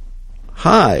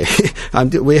 "Hi,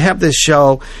 we have this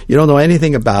show. You don't know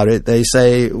anything about it." They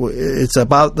say it's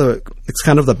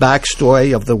kind of the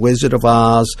backstory of the Wizard of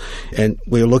Oz, and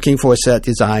we're looking for a set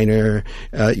designer.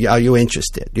 Are you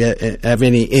interested? Have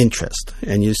any interest?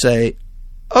 And you say,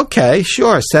 "Okay,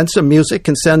 sure. Send some music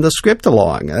and send the script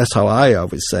along." That's how I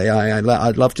always say.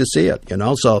 I'd love to see it,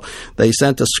 So they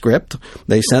sent a script.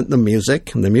 They sent the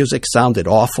music, and the music sounded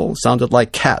awful. It sounded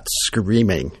like cats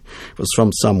screaming. It was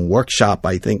from some workshop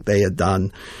I think they had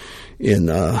done in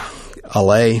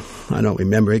L.A. I don't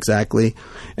remember exactly.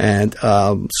 And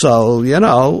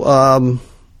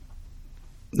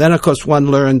then, of course,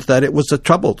 one learned that it was a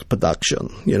troubled production.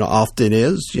 Often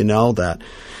is, that,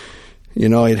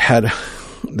 it had...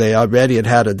 They already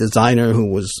had a designer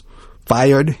who was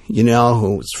fired,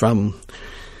 who was from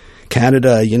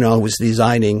Canada, who was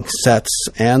designing sets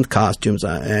and costumes,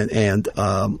 and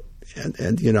I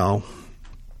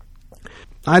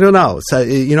don't know. So,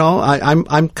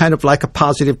 I'm kind of like a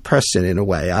positive person in a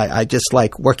way. I just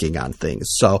like working on things.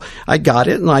 So I got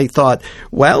it, and I thought,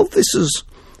 well, this is.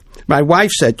 My wife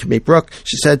said to me, Brooke,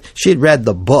 she said she'd read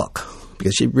the book,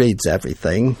 because she reads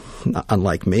everything,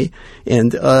 unlike me,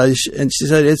 and she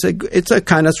said it's a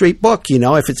kind of sweet book.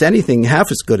 If it's anything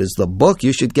half as good as the book,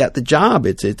 you should get the job.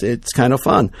 It's kind of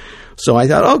fun. So I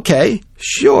thought, okay,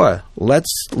 sure,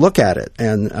 let's look at it.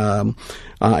 And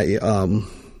I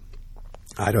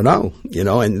don't know,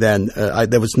 And then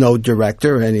there was no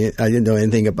director, and I didn't know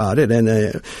anything about it.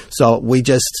 And so we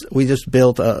just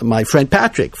built. My friend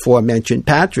Patrick, aforementioned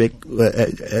Patrick,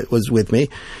 was with me,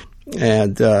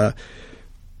 and.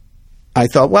 I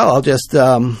thought, well, I'll just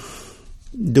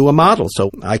do a model.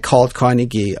 So I called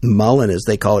Carnegie Mellon, as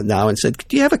they call it now, and said,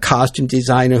 do you have a costume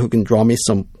designer who can draw me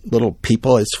some little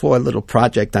people? It's for a little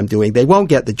project I'm doing. They won't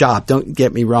get the job, don't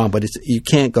get me wrong, but you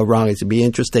can't go wrong. It'll be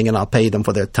interesting, and I'll pay them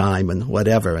for their time and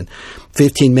whatever. And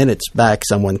 15 minutes back,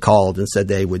 someone called and said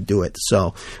they would do it.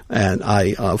 So, and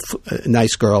a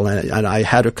nice girl, and I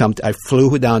had her come, I flew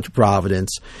her down to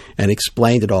Providence and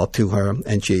explained it all to her,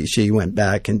 and she went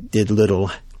back and did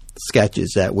little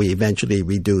sketches that we eventually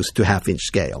reduced to half-inch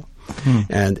scale.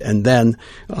 And then,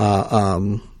 I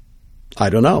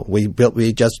don't know,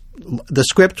 the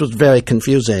script was very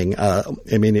confusing.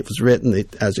 It was written,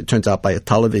 as it turns out, by a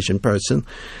television person.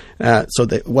 So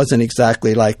that it wasn't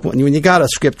exactly like, when you got a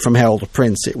script from Harold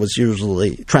Prince, it was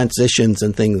usually transitions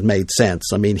and things made sense.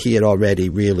 He had already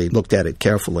really looked at it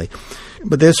carefully.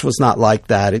 But this was not like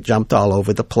that. It jumped all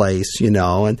over the place,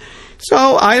 and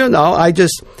so, I don't know,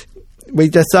 we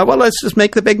just thought, well, let's just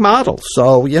make the big model.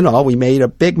 So, we made a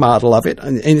big model of it.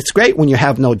 And it's great when you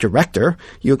have no director.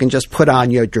 You can just put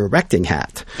on your directing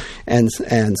hat. And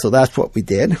so that's what we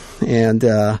did. And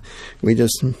we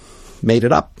just made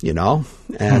it up,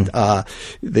 And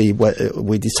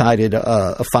we decided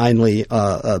finally,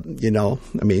 I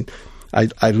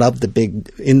love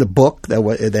in the book, there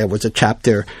was a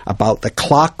chapter about the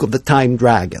clock of the time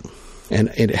dragon. And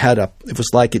it was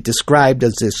like it described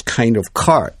as this kind of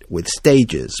cart with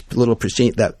stages, little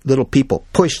people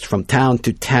pushed from town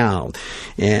to town.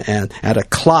 And at a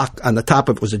clock on the top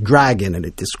of it was a dragon, and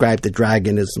it described the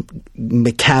dragon as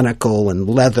mechanical and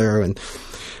leather. And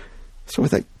So we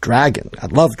think, dragon. I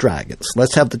love dragons.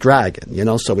 Let's have the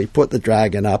dragon, So we put the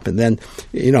dragon up, and then,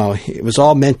 it was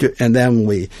all meant to, and then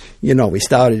we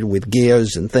started with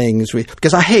gears and things.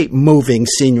 Because I hate moving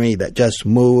scenery that just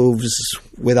moves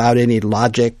without any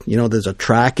logic. There's a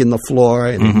track in the floor,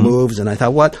 and it moves, and I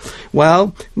thought,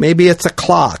 well, maybe it's a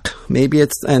clock.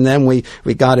 And then we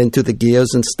got into the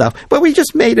gears and stuff. But we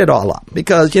just made it all up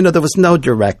because, there was no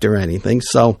director or anything.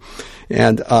 So,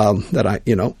 and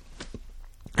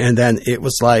and then it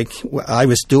was like I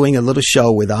was doing a little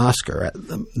show with Oscar at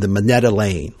the Minetta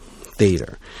Lane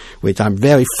Theater, which I'm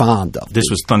very fond of. This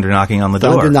was Thunder Knocking on the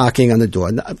Door. Thunder Knocking on the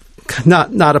Door.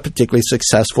 Not a particularly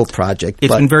successful project.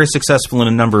 It's been very successful in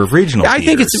a number of regional theaters. I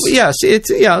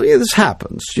think this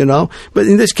happens, But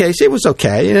in this case, it was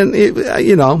okay, and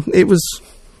it was.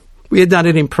 We had done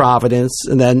it in Providence,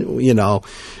 and then,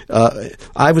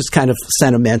 I was kind of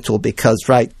sentimental because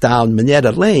right down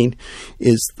Minetta Lane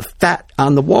is the fat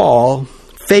on the wall,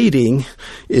 fading,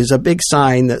 is a big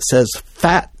sign that says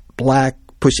Fat Black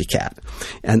Pussycat.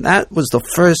 And that was the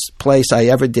first place I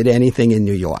ever did anything in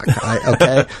New York.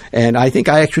 Okay? And I think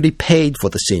I actually paid for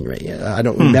the scenery. I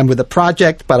don't remember the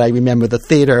project, but I remember the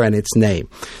theater and its name.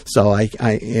 So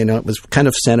it was kind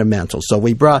of sentimental. So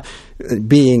we brought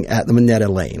being at the Minetta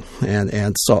Lane.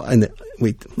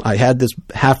 I had this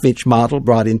half-inch model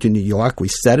brought into New York. We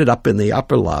set it up in the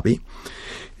upper lobby.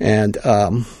 And,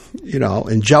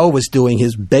 and Joe was doing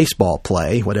his baseball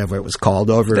play, whatever it was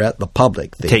called, over at the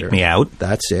Public Theater. Take Me Out.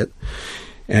 That's it.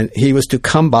 And he was to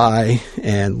come by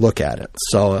and look at it.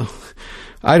 So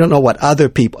I don't know what other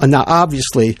people – now,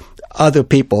 obviously, other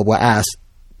people were asked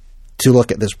to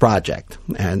look at this project.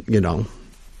 And,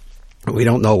 we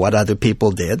don't know what other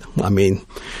people did. I mean,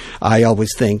 I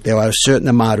always think there are a certain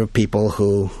amount of people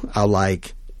who are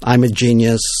like, I'm a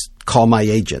genius, call my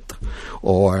agent,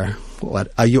 or –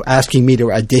 what are you asking me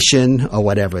to audition, or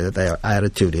whatever their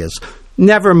attitude is?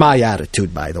 Never my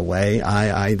attitude, by the way.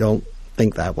 I don't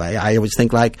think that way. I always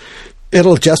think like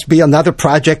it'll just be another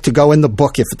project to go in the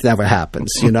book if it never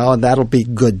happens, and that'll be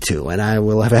good too, and I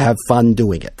will have fun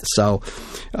doing it. So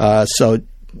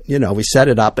we set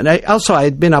it up, and I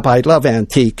had been up. I love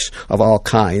antiques of all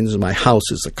kinds. My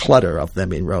house is a clutter of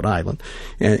them in Rhode Island,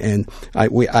 and I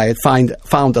had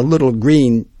found a little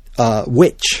green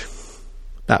witch.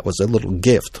 That was a little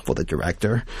gift for the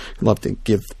director. I love to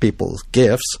give people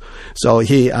gifts. So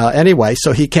he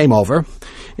came over,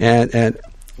 and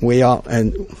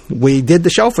we did the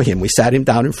show for him. We sat him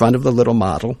down in front of the little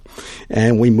model,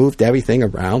 and we moved everything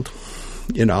around.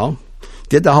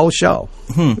 Did the whole show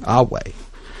our way.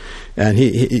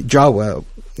 And Joe,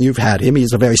 you've had him.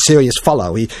 He's a very serious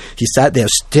fellow. He sat there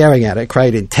staring at it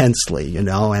quite intensely, and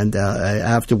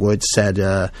afterwards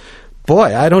said.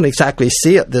 Boy, I don't exactly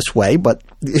see it this way, but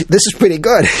this is pretty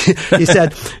good. He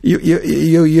said,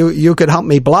 you could help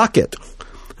me block it.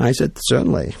 I said,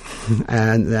 certainly.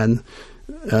 And then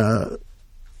the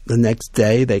next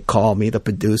day they called me, the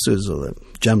producers or the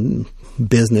gem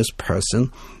business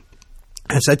person,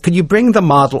 and said, could you bring the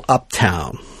model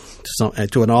uptown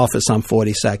to an office on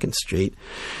 42nd Street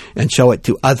and show it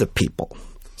to other people?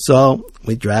 So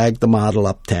we dragged the model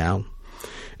uptown.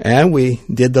 And we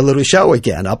did the little show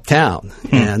again uptown.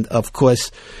 And, of course,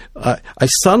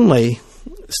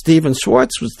 Stephen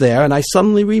Schwartz was there, and I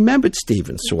suddenly remembered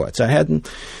Stephen Schwartz. I hadn't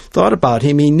thought about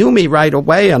him. He knew me right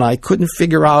away, and I couldn't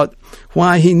figure out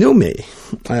why he knew me.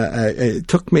 It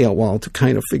took me a while to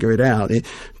kind of figure it out. It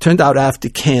turned out after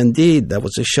Candide, there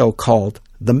was a show called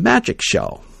The Magic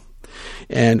Show.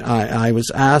 And I was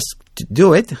asked to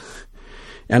do it,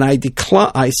 and I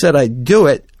said I'd do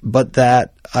it, but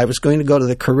that I was going to go to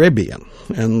the Caribbean,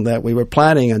 and that we were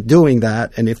planning on doing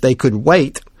that, and if they could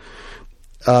wait,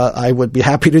 I would be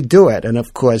happy to do it. And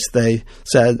of course they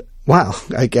said, wow,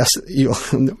 I guess you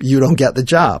don't get the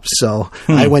job. So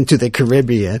I went to the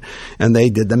Caribbean, and they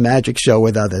did the Magic Show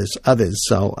with others.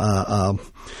 So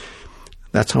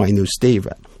that's how I knew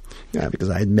Stephen, because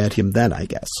I had met him then, I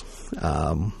guess.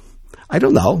 I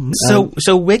don't know.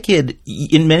 So Wicked,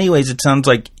 in many ways, it sounds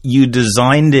like you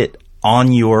designed it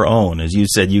on your own, as you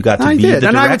said. You got to be the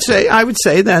director. And I would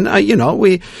say then,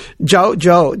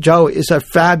 Joe is a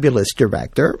fabulous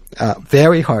director,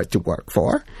 very hard to work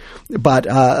for, but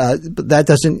that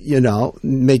doesn't,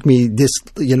 make me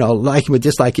like him or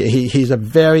dislike him. He's a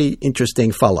very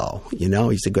interesting fellow.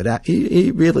 He's a good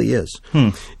he really is.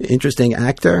 Interesting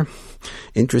actor,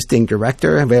 interesting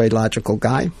director, a very logical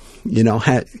guy.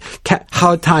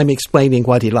 Hard time explaining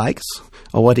what he likes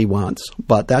or what he wants,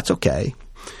 but that's okay.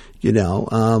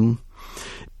 I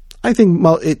think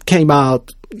it came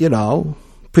out,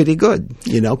 pretty good,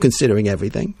 considering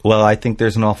everything. Well, I think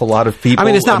there's an awful lot of people. I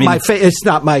mean, it's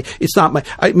not my.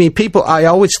 I mean, people. I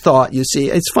always thought. You see,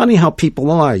 it's funny how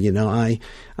people are. I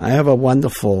have a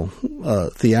wonderful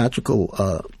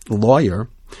theatrical lawyer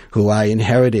who I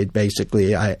inherited.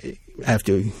 Basically, I have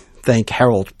to thank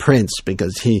Harold Prince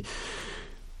because he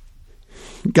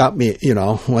got me,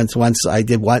 once I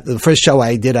did the first show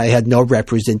I did, I had no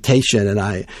representation, and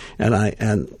I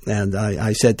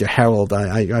said to Harold,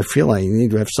 I feel I need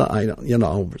to have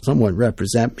someone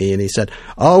represent me, and he said,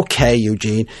 okay,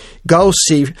 Eugene,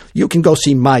 you can go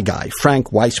see my guy,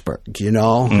 Frank Weisberg,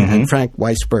 and Frank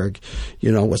Weisberg,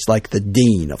 was like the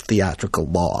dean of theatrical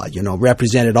law,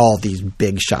 represented all these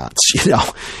big shots,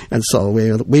 and so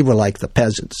we were like the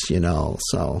peasants,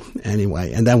 so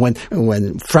anyway, and then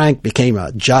when Frank became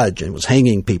a judge and was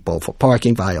hanging people for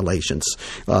parking violations,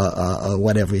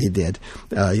 whatever he did.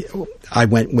 I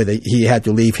went with it. He had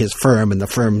to leave his firm, and the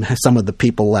firm, some of the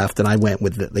people left, and I went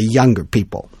with the younger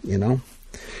people,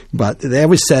 But they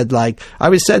always said, I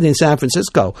was said in San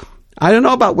Francisco, I don't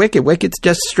know about Wicked. Wicked's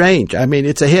just strange. I mean,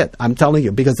 it's a hit. I'm telling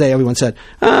you, because everyone said,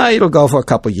 it'll go for a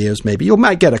couple of years, maybe. You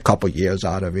might get a couple of years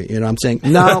out of it. I'm saying,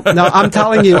 no, I'm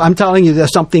telling you,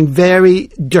 there's something very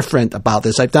different about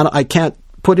this. I can't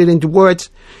put it into words.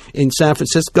 In San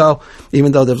Francisco,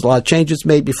 even though there was a lot of changes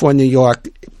made before New York,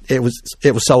 it was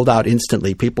sold out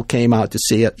instantly. People came out to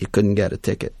see it. You couldn't get a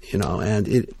ticket, and I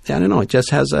don't know. It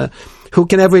just has who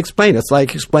can ever explain it? It's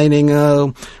like explaining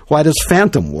why does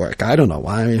Phantom work? I don't know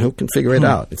why. I mean, who can figure it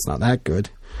out? It's not that good.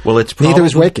 Well, it's neither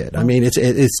is Wicked. I mean,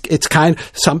 it's kind.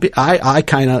 I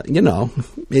kind of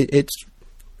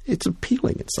it's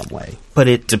appealing in some way. But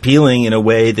it's appealing in a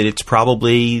way that it's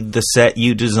probably the set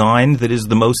you designed that is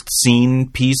the most seen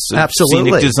piece of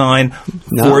scenic design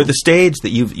for the stage that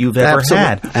you've ever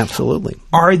had. Absolutely.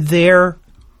 Are there...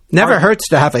 Never hurts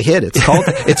to have a hit.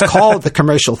 It's called the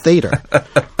commercial theater.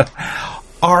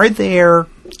 Are there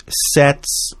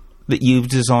sets that you've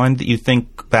designed that you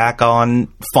think back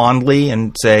on fondly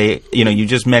and say, you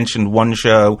just mentioned one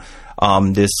show,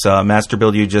 this Master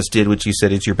Builder you just did, which you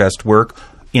said is your best work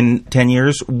in 10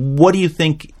 years. What do you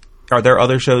think? Are there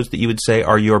other shows that you would say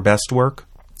are your best work?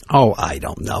 Oh, I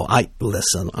don't know. I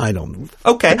don't.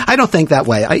 Okay. I don't think that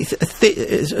way.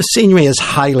 Scenery is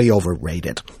highly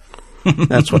overrated.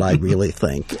 That's what I really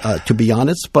think, to be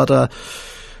honest. But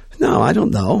no, I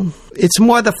don't know. It's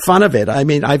more the fun of it. I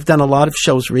mean, I've done a lot of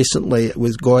shows recently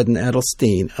with Gordon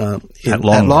Edelstein at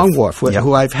Long Wharf,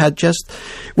 who I've had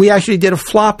we actually did a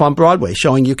flop on Broadway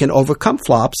showing you can overcome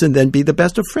flops and then be the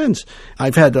best of friends.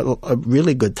 I've had a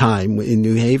really good time in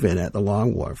New Haven at the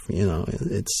Long Wharf.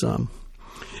 It's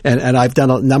and I've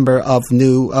done a number of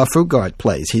new Fugard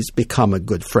plays. He's become a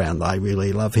good friend. I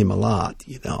really love him a lot.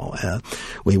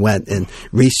 We went and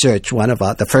researched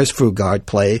the first Fugard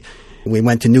play. We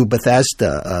went to New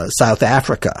Bethesda, South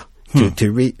Africa,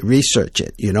 to research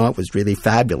it. It was really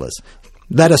fabulous.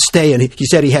 Let us stay, and he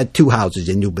said he had 2 houses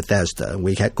in New Bethesda, and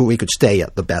we could stay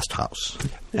at the best house,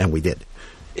 and we did.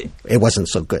 It wasn't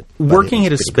so good. Working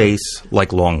at a space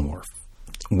like Long Wharf,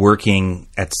 working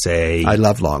at, say... I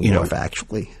love Long Wharf,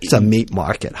 actually. It's a meat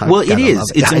market. Well, it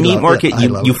is. It's a meat market.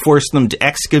 You forced them to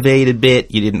excavate a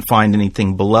bit. You didn't find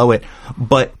anything below it.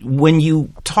 But when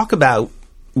you talk about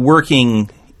working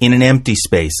in an empty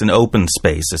space, an open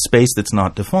space, a space that's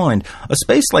not defined, a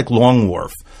space like Long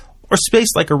Wharf or space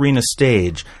like Arena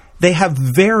Stage, they have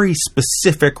very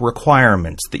specific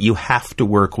requirements that you have to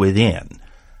work within.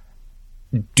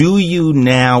 Do you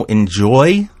now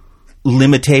enjoy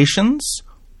limitations,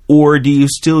 or do you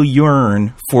still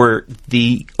yearn for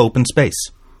the open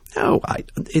space? No,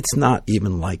 it's not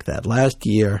even like that. Last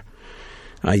year,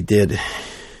 I did,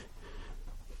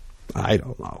 I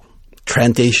don't know,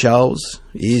 20 shows,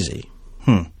 easy.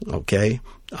 Okay?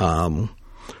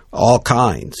 All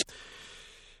kinds.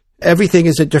 Everything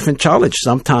is a different challenge.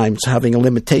 Sometimes having a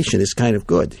limitation is kind of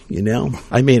good,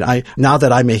 I mean, now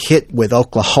that I'm a hit with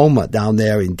Oklahoma down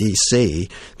there in D.C.,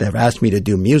 they've asked me to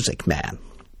do Music Man.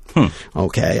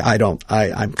 Okay,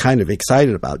 I'm kind of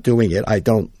excited about doing it.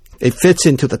 It fits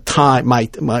into the time,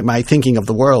 my thinking of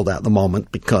the world at the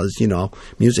moment because,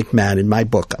 Music Man in my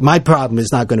book, my problem is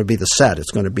not going to be the set,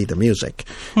 it's going to be the music.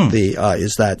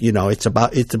 Is that,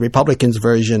 it's the Republicans'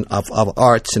 version of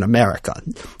arts in America.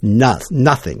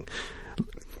 Nothing.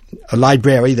 A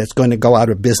library that's going to go out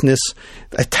of business,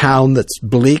 a town that's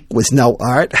bleak with no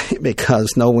art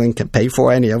because no one can pay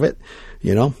for any of it.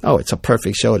 It's a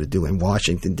perfect show to do in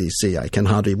Washington, D.C. I can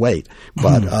hardly wait.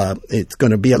 But it's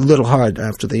going to be a little hard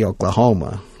after the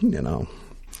Oklahoma,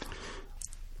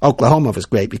 Oklahoma was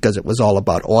great because it was all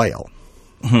about oil.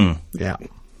 Yeah.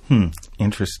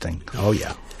 Interesting. Oh,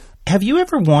 yeah. Have you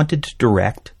ever wanted to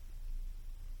direct?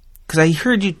 Because I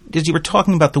heard you, as you were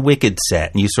talking about the Wicked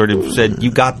set, and you sort of said you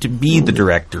got to be the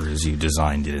director as you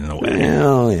designed it in a way.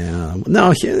 Oh, yeah.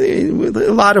 No,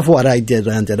 a lot of what I did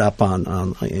ended up on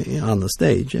the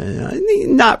stage.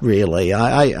 Not really.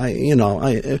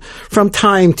 I from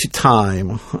time to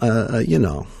time, I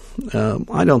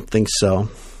don't think so.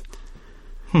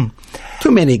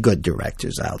 Too many good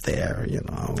directors out there,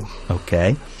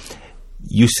 Okay.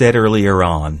 You said earlier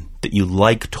on that you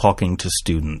like talking to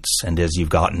students, and as you've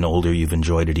gotten older, you've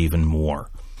enjoyed it even more.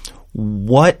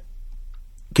 What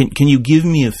can you give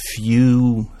me a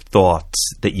few thoughts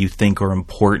that you think are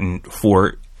important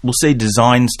for, we'll say,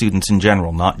 design students in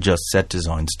general, not just set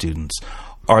design students?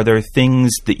 Are there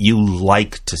things that you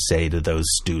like to say to those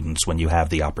students when you have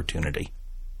the opportunity?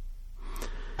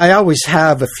 I always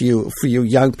have a few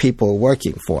young people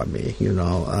working for me,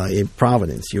 in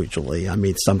Providence usually. I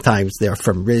mean, sometimes they're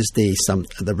from RISD,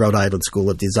 the Rhode Island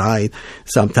School of Design.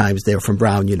 Sometimes they're from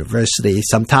Brown University.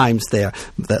 Sometimes they're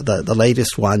the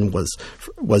latest one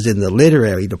was in the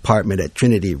literary department at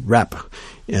Trinity Rep,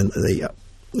 and the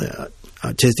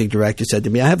artistic director said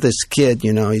to me, "I have this kid,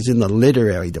 he's in the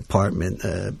literary department,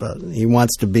 but he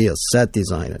wants to be a set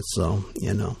designer." So,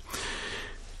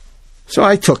 So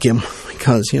I took him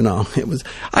because, it was,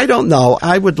 I don't know,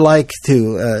 I would like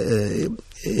to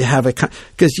have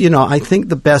because, I think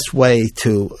the best way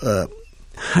to,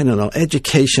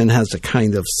 education has a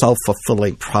kind of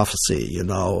self-fulfilling prophecy,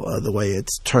 the way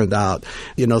it's turned out.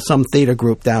 Some theater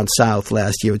group down south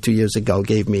last year, 2 years ago,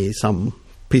 gave me some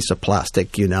piece of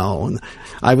plastic, and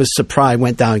I was surprised,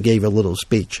 went down and gave a little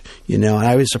speech, and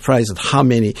I was surprised at how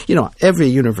many, every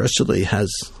university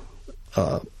has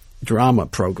drama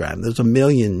program. There's 1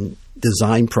 million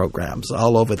design programs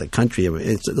all over the country.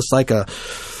 It's like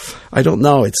I don't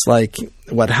know, it's like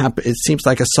what happened. It seems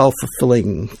like a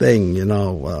self-fulfilling thing,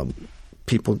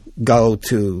 people go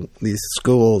to these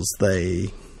schools, then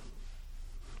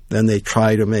they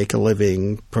try to make a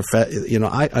living, they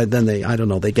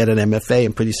get an MFA,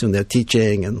 and pretty soon they're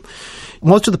teaching. And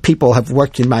most of the people have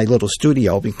worked in my little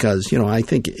studio because, I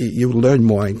think you learn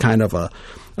more in kind of a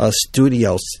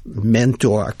studio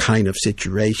mentor kind of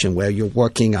situation where you're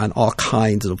working on all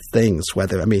kinds of things.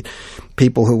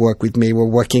 People who work with me, we're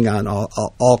working on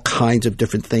all kinds of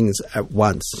different things at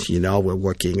once. We're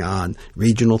working on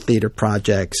regional theater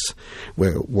projects.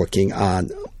 We're working on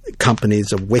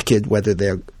companies of Wicked, whether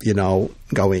they're,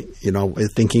 going,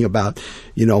 thinking about,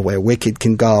 where Wicked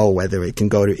can go, whether it can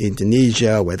go to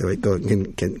Indonesia, whether it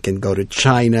can go to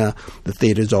China. The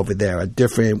theaters over there are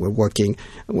different. We're working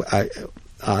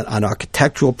on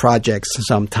architectural projects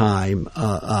sometime,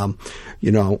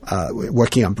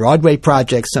 working on Broadway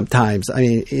projects sometimes. I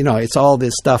mean, it's all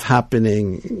this stuff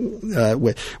happening.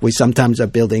 We sometimes are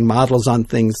building models on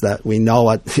things that we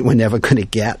know we're never going to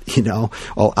get,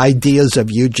 or ideas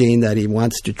of Eugene that he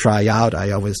wants to try out.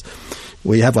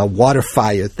 We have a water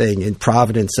fire thing in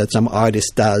Providence that some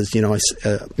artist does,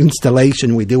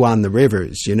 installation we do on the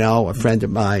rivers, a friend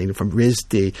of mine from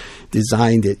RISD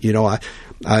designed it,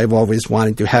 I've always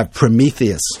wanted to have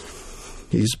Prometheus.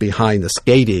 He's behind the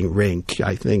skating rink,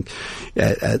 I think,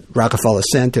 at Rockefeller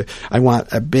Center. I want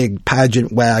a big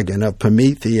pageant wagon of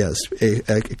Prometheus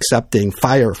accepting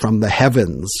fire from the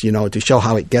heavens, to show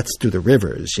how it gets to the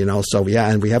rivers, So,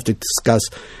 and we have to discuss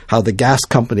how the gas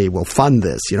company will fund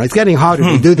this. It's getting harder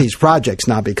to do these projects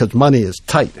now because money is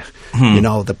tight.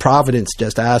 The Providence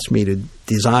just asked me to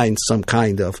design some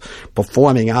kind of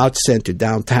performing arts center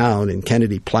downtown in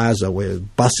Kennedy Plaza where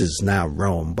buses now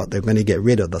roam, but they're going to get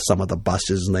rid of some of the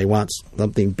buses and they want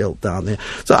something built down there.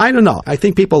 So I don't know. I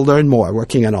think people learn more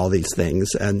working on all these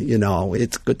things, and,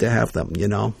 it's good to have them,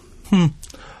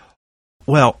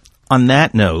 Well, on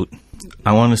that note,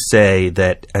 I want to say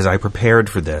that as I prepared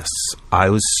for this, I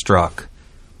was struck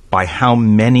by how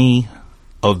many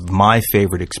of my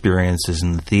favorite experiences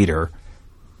in the theater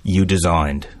you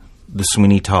designed. The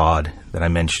Sweeney Todd that I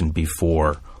mentioned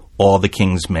before, All the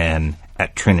King's Men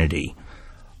at Trinity,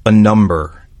 a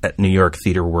number at New York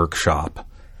Theater Workshop.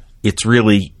 It's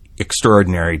really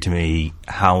extraordinary to me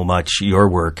how much your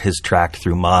work has tracked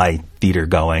through my theater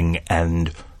going,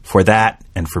 and for that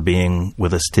and for being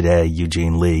with us today,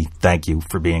 Eugene Lee, thank you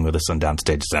for being with us on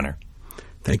Downstage Center.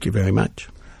 Thank you very much.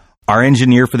 Our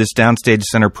engineer for this Downstage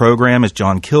Center program is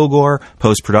John Kilgore.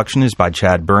 Post-production is by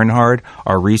Chad Bernhard.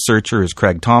 Our researcher is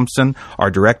Craig Thompson. Our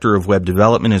director of web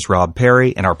development is Rob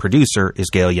Perry. And our producer is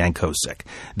Gail Yankosik.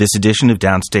 This edition of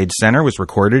Downstage Center was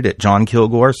recorded at John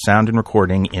Kilgore Sound and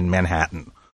Recording in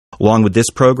Manhattan. Along with this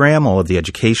program, all of the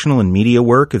educational and media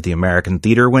work of the American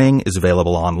Theater Wing is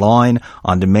available online,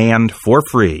 on demand, for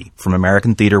free from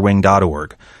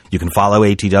AmericanTheaterWing.org. You can follow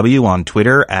ATW on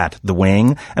Twitter at The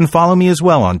Wing, and follow me as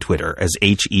well on Twitter as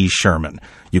H.E. Sherman.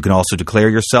 You can also declare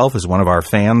yourself as one of our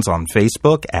fans on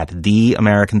Facebook at The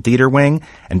American Theater Wing,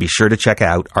 and be sure to check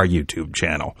out our YouTube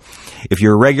channel. If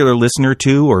you're a regular listener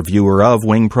to or viewer of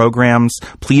Wing programs,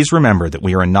 please remember that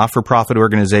we are a not-for-profit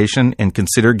organization and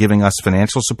consider giving us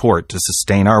financial support to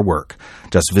sustain our work.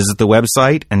 Just visit the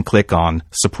website and click on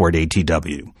Support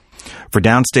ATW. For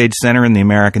Downstage Center in the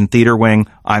American Theater Wing,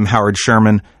 I'm Howard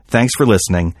Sherman. Thanks for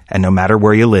listening, and no matter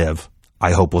where you live,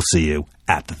 I hope we'll see you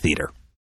at the theater.